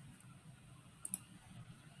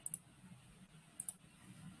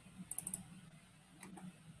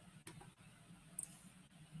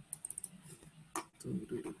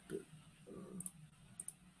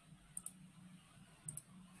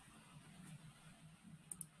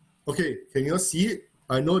 Okay, can you see it?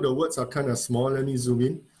 I know the words are kind of small. Let me zoom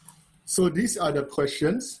in. So these are the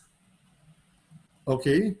questions,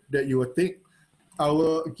 okay, that you will take. I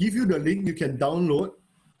will give you the link you can download,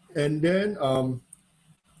 and then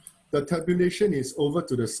the tabulation is over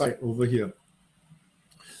to the side over here.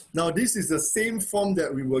 Now, this is the same form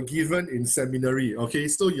that we were given in seminary, okay?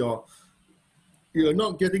 So you're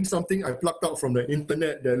not getting something I plucked out from the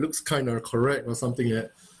internet that looks kind of correct or something like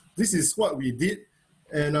that. This is what we did.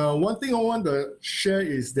 And one thing I want to share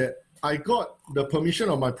is that I got the permission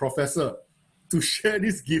of my professor to share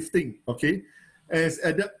this gifting, okay? And it's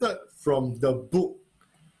adapted from the book.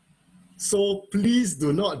 So please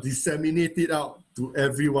do not disseminate it out to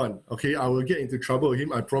everyone, okay? I will get into trouble with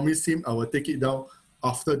him. I promise him I will take it down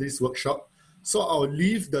after this workshop. So I'll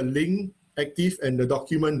leave the link active and the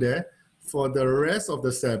document there for the rest of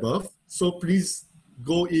the Sabbath. So please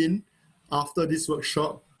go in after this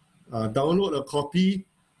workshop, download a copy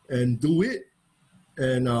and do it.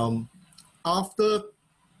 And after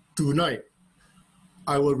tonight,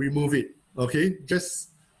 I will remove it, okay?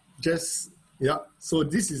 Yeah. So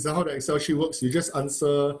this is how the Excel sheet works. You just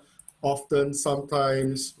answer often,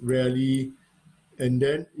 sometimes, rarely, and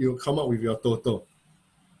then you'll come up with your total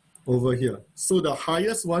over here. So the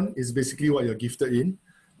highest one is basically what you're gifted in.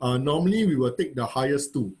 Normally, we will take the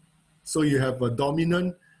highest 2. So you have a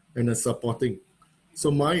dominant and a supporting. So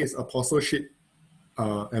mine is apostleship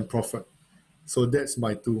and prophet. So that's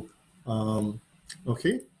my 2.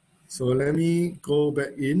 Okay. So let me go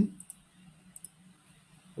back in.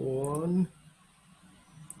 One.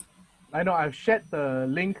 I know I've shared the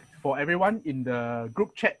link for everyone in the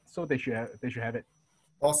group chat, so they should have it.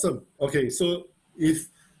 Awesome. Okay, so if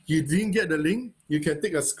you didn't get the link, you can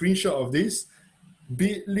take a screenshot of this,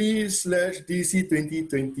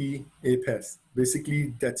 bit.ly/DC2020 APAS.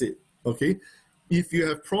 Basically, that's it. Okay. If you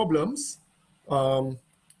have problems,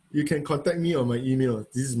 you can contact me on my email.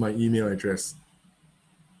 This is my email address.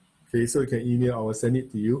 Okay, so you can email. I will send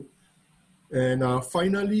it to you. And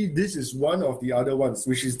finally, this is one of the other ones,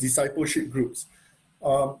 which is discipleship groups.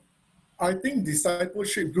 I think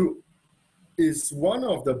discipleship group is one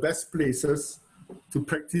of the best places to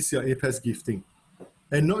practice your APAS gifting.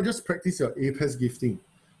 And not just practice your APAS gifting,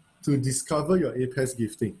 to discover your APAS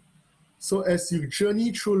gifting. So as you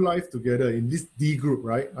journey through life together in this D group,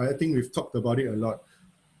 right? I think we've talked about it a lot.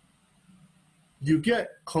 You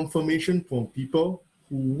get confirmation from people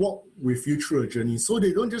who walk with you through a journey. So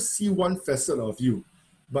they don't just see one facet of you,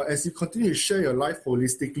 but as you continue to share your life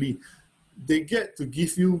holistically, they get to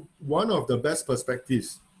give you one of the best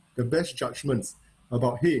perspectives, the best judgments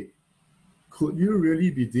about, hey, could you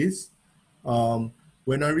really be this?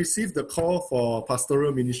 When I received the call for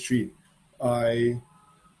pastoral ministry, I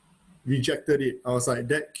rejected it. I was like,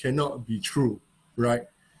 that cannot be true, right?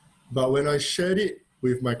 But when I shared it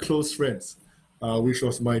with my close friends, which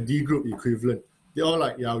was my D group equivalent, they're all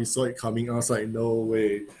like, yeah, we saw it coming. I was like, no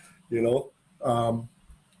way, you know?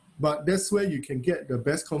 But that's where you can get the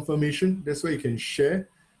best confirmation. That's where you can share.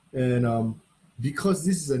 And because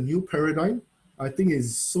this is a new paradigm, I think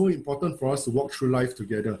it's so important for us to walk through life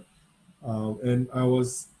together. And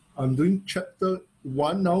I'm doing chapter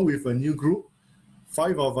 1 now with a new group,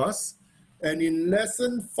 5 of us. And in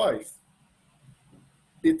lesson 5,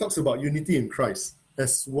 it talks about unity in Christ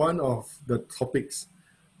as one of the topics.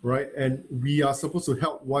 right? And we are supposed to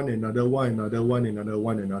help one another.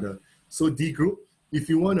 So D group, if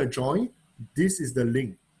you want to join, this is the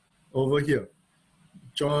link over here.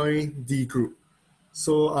 Join D group.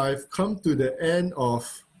 So I've come to the end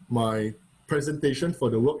of my presentation for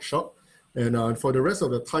the workshop. And for the rest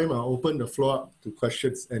of the time, I'll open the floor up to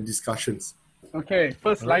questions and discussions. Okay,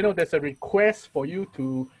 first, Lionel, there's a request for you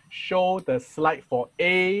to show the slide for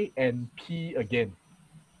A and P again.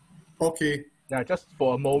 Okay. Yeah, just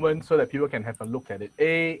for a moment so that people can have a look at it.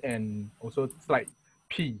 A and also slide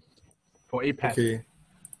P for APAT. Okay.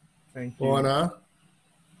 Thank you. Juana.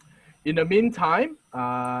 In the meantime,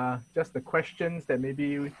 just the questions that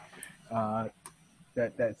maybe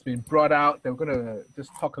that's been brought out, that we're gonna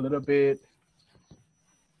just talk a little bit.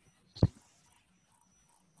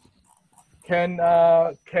 Can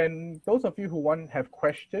those of you who have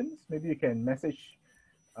questions, maybe you can message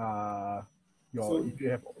if you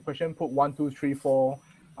have a question, put 1, 2, 3, 4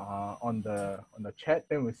 on the chat,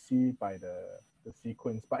 then we'll see by the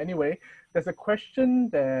sequence. But anyway, there's a question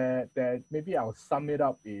that maybe I'll sum it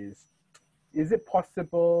up is it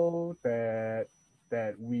possible that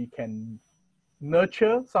we can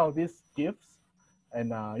nurture some of these gifts?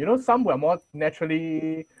 And some were more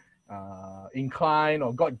naturally inclined,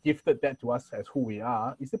 or God gifted that to us as who we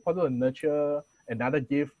are. Is it possible to nurture another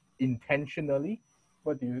gift intentionally?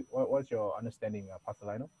 What's your understanding, Pastor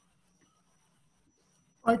Lionel?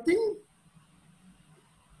 I think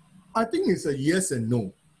it's a yes and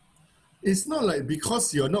no. It's not like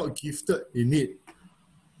because you're not gifted in it,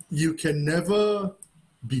 you can never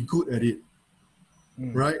be good at it,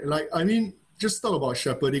 right? Like, I mean, just talk about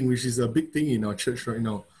shepherding, which is a big thing in our church right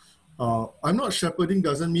now. I'm not shepherding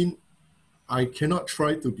doesn't mean I cannot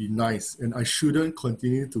try to be nice, and I shouldn't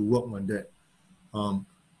continue to work on that.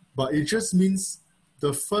 But it just means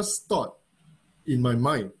the first thought in my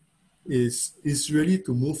mind is really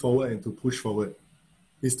to move forward and to push forward,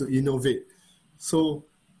 is to innovate. So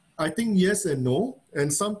I think yes and no.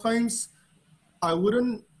 And sometimes I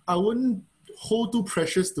wouldn't hold too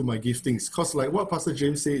precious to my giftings, because like what Pastor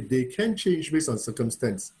James said, they can change based on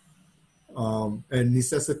circumstance and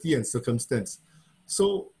necessity and circumstance.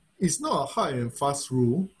 So it's not a hard and fast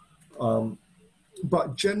rule,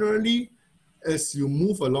 but generally, as you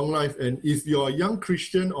move along life, and if you're a young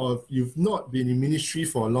Christian or if you've not been in ministry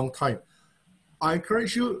for a long time, I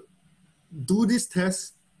encourage you, do this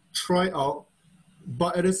test, try out,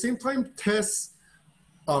 but at the same time, tests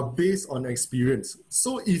are based on experience.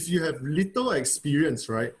 So if you have little experience,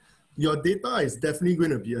 right, your data is definitely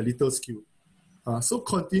going to be a little skewed. So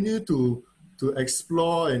continue to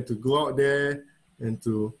explore and to go out there and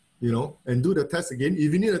to, and do the test again.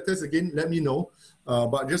 If you need a test again, let me know,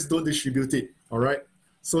 but just don't distribute it, all right?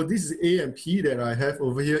 So this is A and P that I have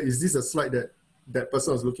over here. Is this a slide that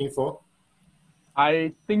person was looking for?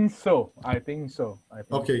 I think so.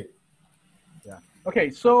 Okay. Yeah.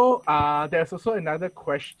 Okay, so there's also another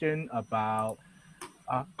question about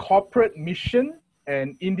corporate mission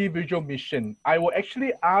and individual mission. I will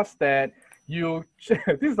actually ask that you,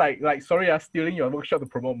 this is like sorry, I'm stealing your workshop to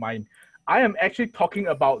promote mine. I am actually talking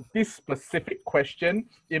about this specific question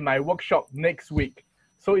in my workshop next week.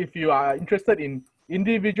 So if you are interested in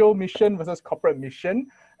individual mission versus corporate mission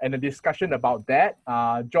and a discussion about that,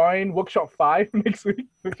 join workshop 5 next week.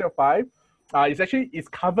 Workshop 5 it's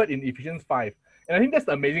covered in Ephesians 5. And I think that's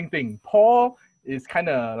the amazing thing. Paul is kind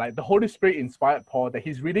of like the Holy Spirit inspired Paul, that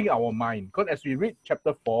he's reading our mind. Because as we read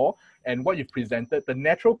chapter 4 and what you've presented, the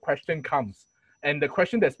natural question comes. And the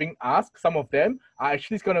question that's being asked, some of them are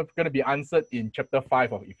actually going to be answered in chapter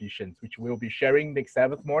 5 of Ephesians, which we'll be sharing next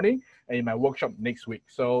Sabbath morning and in my workshop next week.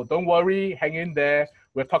 So don't worry, hang in there.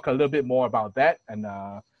 We'll talk a little bit more about that and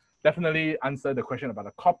definitely answer the question about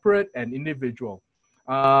the corporate and individual.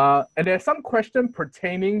 And there's some question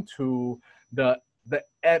pertaining to the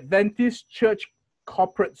Adventist Church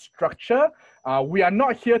corporate structure. We are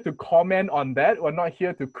not here to comment on that. We're not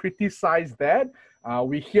here to criticize that.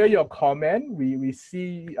 We hear your comment. We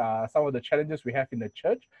see some of the challenges we have in the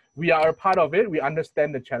church. We are a part of it. We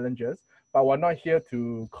understand the challenges, but we're not here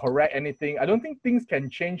to correct anything. I don't think things can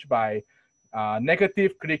change by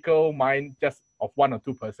negative, critical mind just of 1 or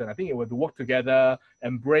 2 person. I think it would work together,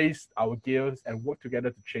 embrace our gifts, and work together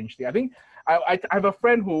to change things. I think I have a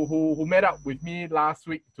friend who met up with me last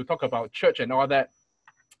week to talk about church and all that,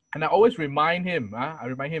 and I always remind him.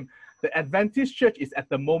 The Adventist Church is at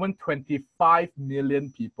the moment 25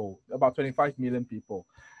 million people, about 25 million people.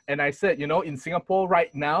 And I said, in Singapore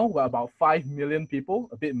right now, we're about 5 million people,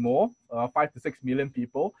 a bit more, 5 to 6 million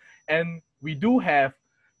people. And we do have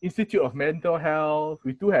Institute of Mental Health,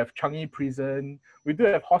 we do have Changi Prison, we do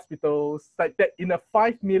have hospitals, like that. In a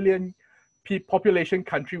 5 million population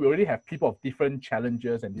country, we already have people of different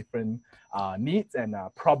challenges and different needs and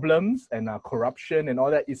problems and corruption and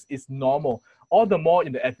all that is normal. All the more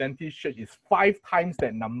in the Adventist church is 5 times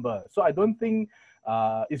that number. So I don't think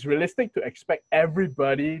it's realistic to expect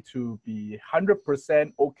everybody to be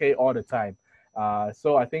 100% okay all the time.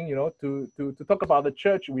 So I think, to talk about the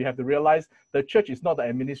church, we have to realize the church is not the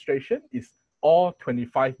administration, it's all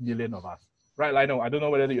 25 million of us. Right, Lionel? I don't know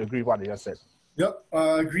whether you agree with what I just said. Yep,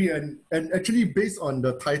 I agree. And actually, based on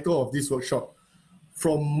the title of this workshop,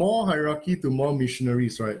 from more hierarchy to more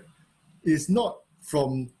missionaries, right? It's not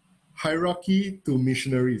from hierarchy to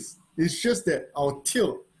missionaries. It's just that our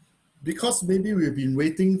tilt, because maybe we've been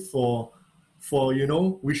waiting for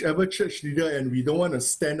whichever church leader, and we don't want to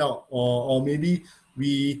stand out, or maybe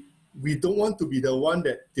we don't want to be the one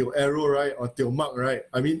that till arrow, right, or till mark, right?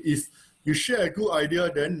 I mean, if you share a good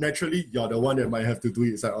idea, then naturally you're the one that might have to do it.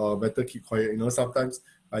 It's like, oh, better keep quiet. Sometimes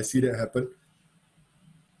I see that happen.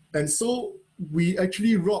 And so we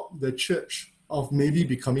actually rob the church of maybe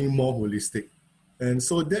becoming more holistic. And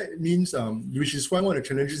so that means, which is why one of the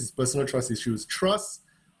challenges is personal trust issues. Trust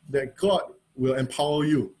that God will empower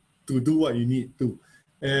you to do what you need to.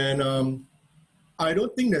 And I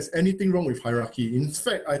don't think there's anything wrong with hierarchy. In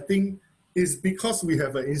fact, I think it's because we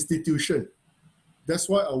have an institution. That's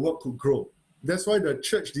why our work could grow. That's why the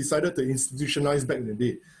church decided to institutionalize back in the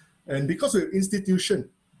day. And because we have institution,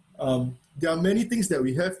 there are many things that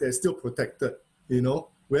we have that are still protected,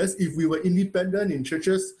 Whereas if we were independent in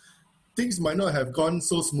churches, things might not have gone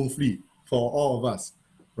so smoothly for all of us,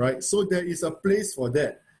 right? So there is a place for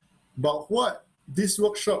that. But what this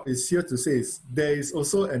workshop is here to say is there is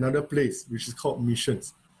also another place, which is called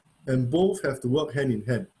missions. And both have to work hand in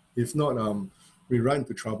hand. If not, we run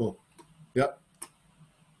into trouble. Yeah.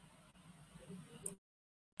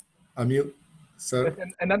 Amil, sir.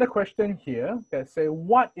 There's another question here that say,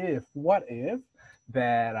 what if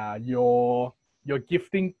that your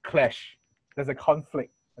gifting clash? There's a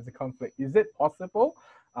conflict. Is it possible?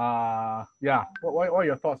 Yeah. What are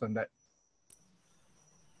your thoughts on that?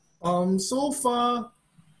 So far,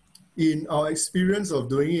 in our experience of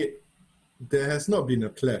doing it, there has not been a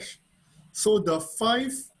clash. So the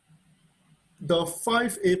five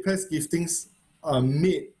APES giftings are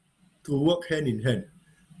made to work hand in hand.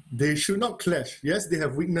 They should not clash. Yes, they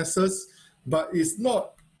have weaknesses, but it's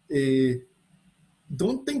not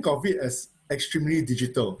don't think of it as extremely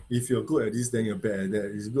digital. If you're good at this, then you're bad at that.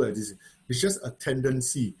 If you're good at this, it's just a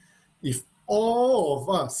tendency. If all of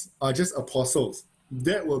us are just apostles,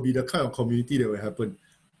 that will be the kind of community that will happen,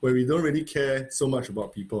 where we don't really care so much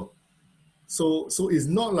about people. So it's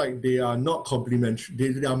not like they are not complementary.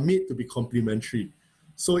 They are made to be complementary.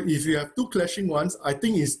 So if you have two clashing ones, I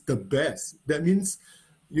think it's the best. That means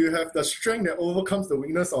you have the strength that overcomes the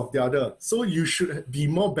weakness of the other. So you should be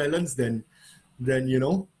more balanced than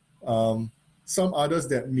some others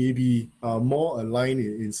that may be more aligned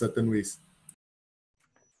in certain ways.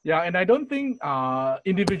 Yeah, and I don't think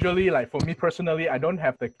individually, like for me personally, I don't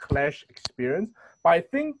have the clash experience. But I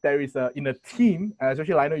think there is in a team,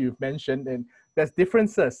 especially Lionel, you've mentioned, and there's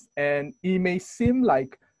differences. And it may seem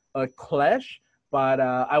like a clash, but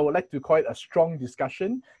I would like to call it a strong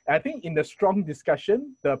discussion. And I think in the strong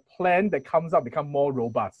discussion, the plan that comes up becomes more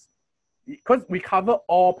robust. Because we cover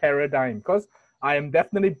all paradigm. Because I am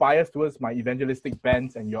definitely biased towards my evangelistic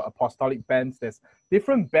bents and your apostolic bents. There's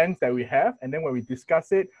different bents that we have, and then when we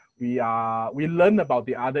discuss it, we learn about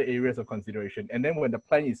the other areas of consideration. And then when the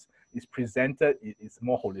plan is presented, it's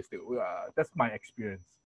more holistic. That's my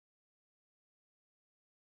experience.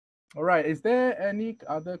 All right. Is there any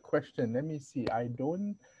other question? Let me see. I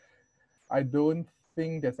don't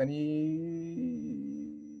think there's any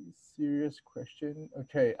serious question.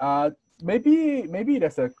 Okay. Maybe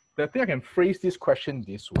there's I think I can phrase this question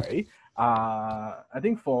this way. I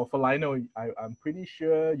think for Lionel, I'm pretty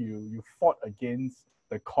sure you fought against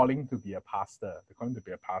the calling to be a pastor.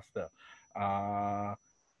 How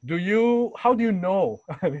do you know?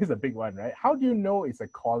 This is a big one, right? How do you know it's a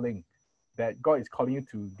calling, that God is calling you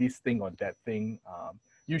to this thing or that thing?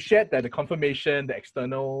 You shared that the confirmation, the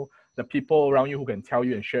external, the people around you who can tell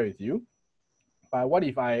you and share with you. But what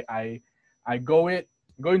if I go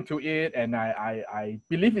into it and I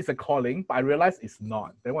believe it's a calling, but I realize it's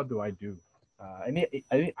not? Then what do I do? Any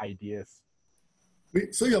ideas?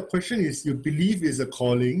 Wait, so your question is, you believe it's a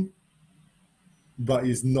calling, but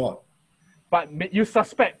it's not? But you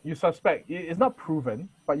suspect. It's not proven,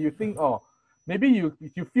 but you think, maybe you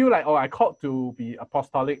feel like, I called to be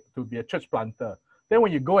apostolic, to be a church planter. Then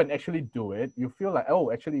when you go and actually do it, you feel like,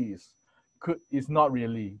 actually it's not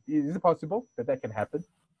really. Is it possible that can happen?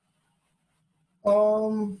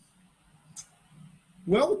 Well,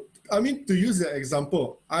 I mean, to use that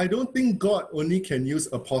example, I don't think God only can use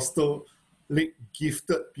apostolic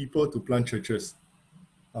gifted people to plant churches.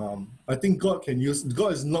 I think God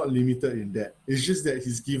is not limited in that. It's just that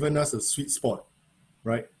he's given us a sweet spot,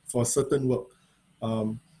 right, for certain work.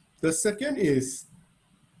 The second is,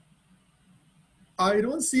 I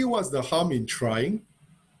don't see what's the harm in trying,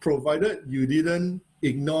 provided you didn't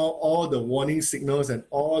ignore all the warning signals and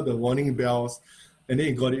all the warning bells, and then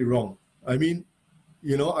you got it wrong. I mean,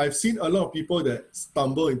 I've seen a lot of people that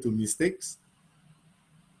stumble into mistakes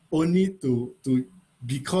only to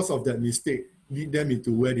because of that mistake, lead them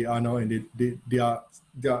into where they are now, and they are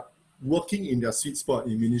working in their sweet spot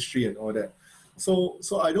in ministry and all that. So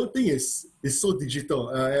I don't think it's so digital,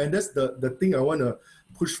 and that's the thing I want to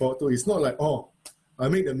push forward to. It's not like, oh, I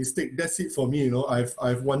made a mistake, that's it for me.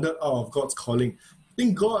 I've wandered out of God's calling. I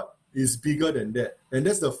think God is bigger than that, and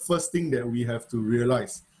that's the first thing that we have to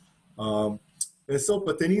realize. And so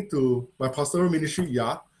pertaining to my pastoral ministry,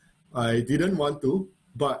 yeah, I didn't want to,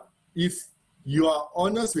 but if you are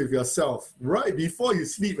honest with yourself right before you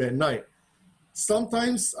sleep at night,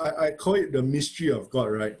 sometimes I call it the mystery of God,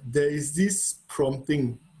 right? There is this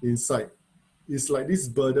prompting inside. It's like this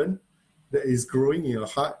burden that is growing in your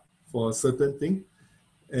heart for a certain thing.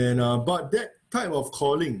 And but that type of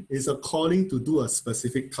calling is a calling to do a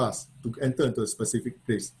specific task, to enter into a specific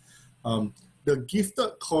place. The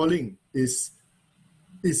gifted calling is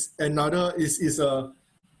a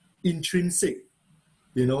intrinsic,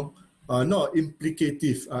 not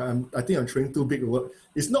implicative. I think I'm trying too big a word.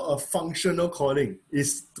 It's not a functional calling.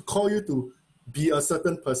 It's to call you to be a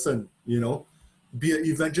certain person, be an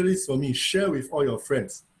evangelist for me, share with all your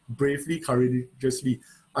friends, bravely, courageously.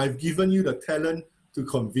 I've given you the talent to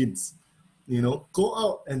convince, go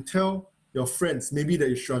out and tell your friends, maybe that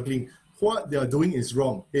you're struggling, what they are doing is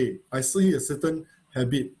wrong. Hey, I see a certain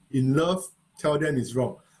habit. In love, tell them it's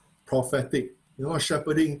wrong. Prophetic,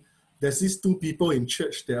 shepherding. There's these two people in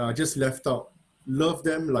church that are just left out. Love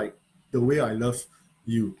them like the way I love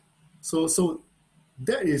you. So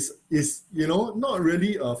that is not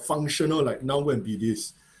really a functional, like now and be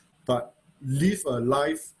this, but live a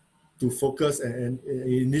life to focus and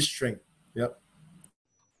in this strength. Yep.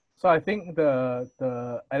 So I think at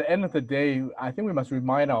the end of the day, I think we must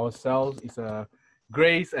remind ourselves it's a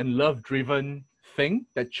grace and love driven thing.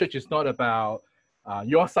 That church is not about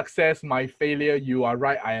your success, my failure, you are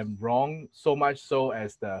right, I am wrong, so much so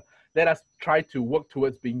as let us try to work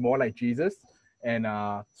towards being more like Jesus and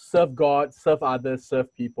serve God, serve others,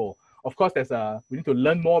 serve people. Of course, we need to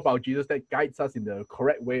learn more about Jesus that guides us in the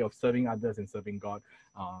correct way of serving others and serving God.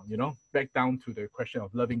 Back down to the question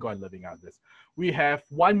of loving God and loving others. We have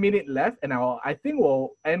 1 minute left, and I think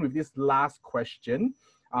we'll end with this last question.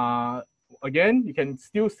 Again, you can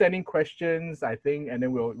still send in questions, I think, and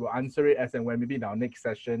then we'll answer it as and when, maybe in our next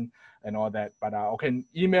session and all that. But I can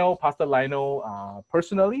email Pastor Lionel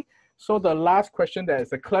personally. So the last question, that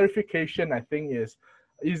is a clarification, I think, is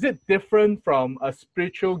it different from a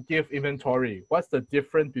spiritual gift inventory? What's the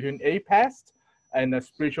difference between APAST and a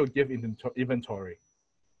spiritual gift inventory?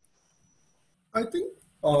 I think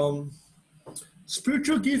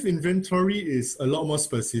spiritual gift inventory is a lot more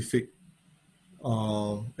specific.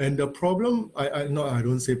 And the problem, I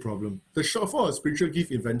don't say problem. The shortfall of spiritual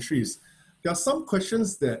gift inventory is there are some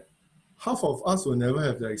questions that half of us will never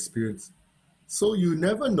have the experience. So you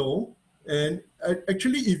never know. And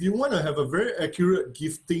actually, if you want to have a very accurate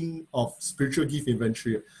gifting of spiritual gift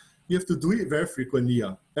inventory, you have to do it very frequently.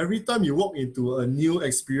 Every time you walk into a new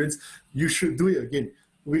experience, you should do it again,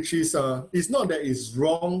 which is, it's not that it's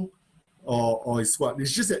wrong or it's what.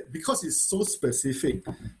 It's just that because it's so specific,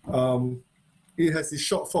 it has its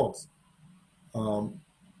shortfalls.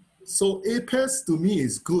 So APAS to me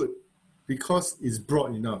is good because it's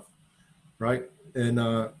broad enough, right?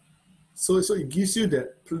 And so it gives you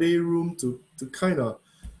that playroom to kind of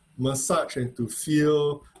massage and to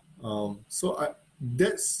feel.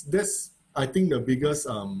 That's I think the biggest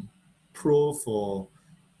pro for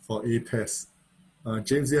APAS.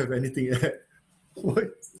 James, do you have anything to add?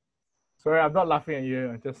 What? Sorry, I'm not laughing at you.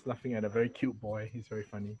 I'm just laughing at a very cute boy. He's very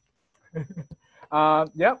funny.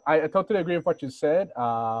 Yeah, I totally agree with what you said.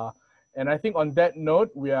 And I think on that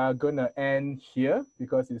note, we are going to end here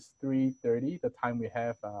because it's 3:30, the time we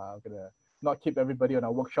have. We're going to not keep everybody on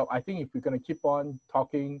our workshop. I think if we're going to keep on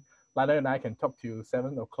talking, Lionel and I can talk to you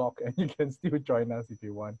 7 o'clock and you can still join us if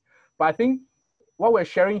you want. But I think what we're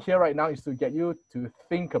sharing here right now is to get you to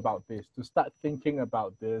think about this, to start thinking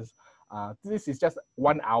about this. This is just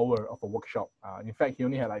 1 hour of a workshop. In fact, he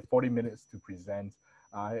only had like 40 minutes to present.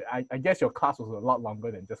 I guess your class was a lot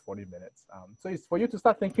longer than just 40 minutes. So it's for you to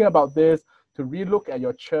start thinking about this, to relook at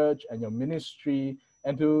your church and your ministry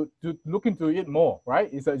and to look into it more, right?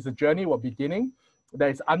 It's a journey we're beginning that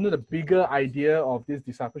is under the bigger idea of this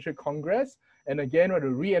Discipleship Congress. And again, I want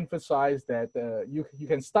to re-emphasize that you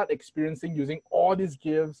can start experiencing using all these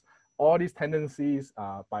gifts, all these tendencies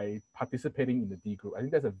by participating in the D group. I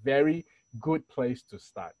think that's a very good place to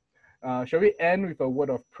start. Shall we end with a word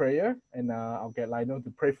of prayer? And I'll get Lionel to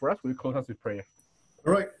pray for us. We'll close us with prayer.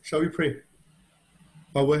 All right, shall we pray?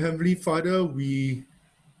 Our Heavenly Father, we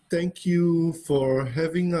thank you for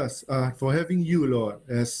having us, for having you, Lord,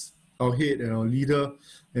 as our head and our leader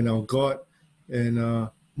and our God. And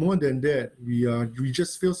more than that, we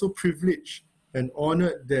just feel so privileged and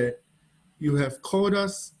honored that you have called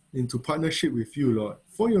us into partnership with you, Lord,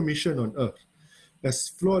 for your mission on earth. As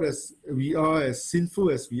flawed as we are, as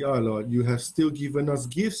sinful as we are, Lord, you have still given us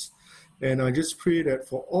gifts. And I just pray that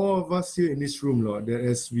for all of us here in this room, Lord, that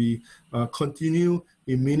as we continue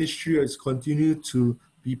in ministry, as continue to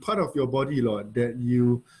be part of your body, Lord, that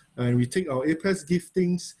you, and we take our APES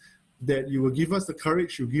giftings, that you will give us the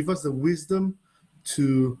courage, you give us the wisdom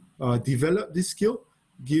to develop this skill,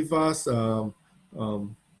 give us the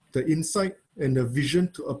insight and the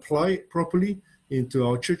vision to apply it properly into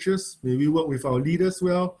our churches. May we work with our leaders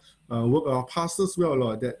well, work with our pastors well,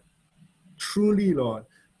 Lord, that truly, Lord,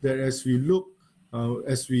 that as we look,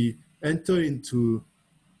 as we enter into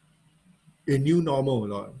a new normal,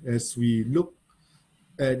 Lord, as we look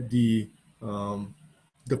at the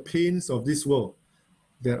pains of this world,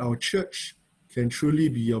 that our church can truly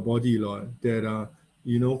be your body, Lord, that,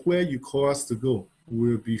 where you call us to go,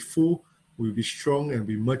 we'll be full, we'll be strong, and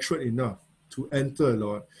be matured enough to enter,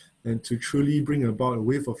 Lord, and to truly bring about a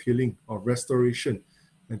wave of healing, of restoration,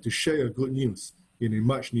 and to share your good news in a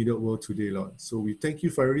much needed world today, Lord. So we thank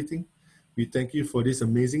you for everything. We thank you for this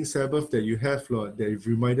amazing Sabbath that you have, Lord, that you've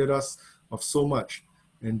reminded us of so much,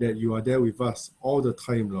 and that you are there with us all the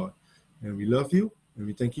time, Lord. And we love you, and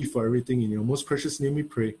we thank you for everything. In your most precious name we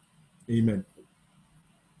pray. Amen.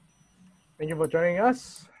 Thank you for joining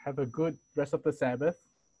us. Have a good rest of the Sabbath.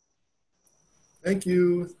 Thank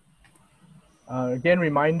you. Again,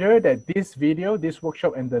 reminder that this video, this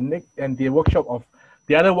workshop, and the workshop of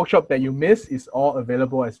the other workshop that you missed is all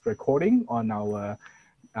available as recording on our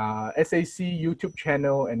SAC YouTube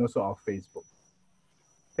channel and also our Facebook.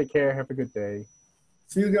 Take care. Have a good day.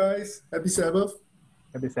 See you guys. Happy Sabbath.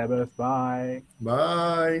 Happy Sabbath. Bye.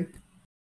 Bye.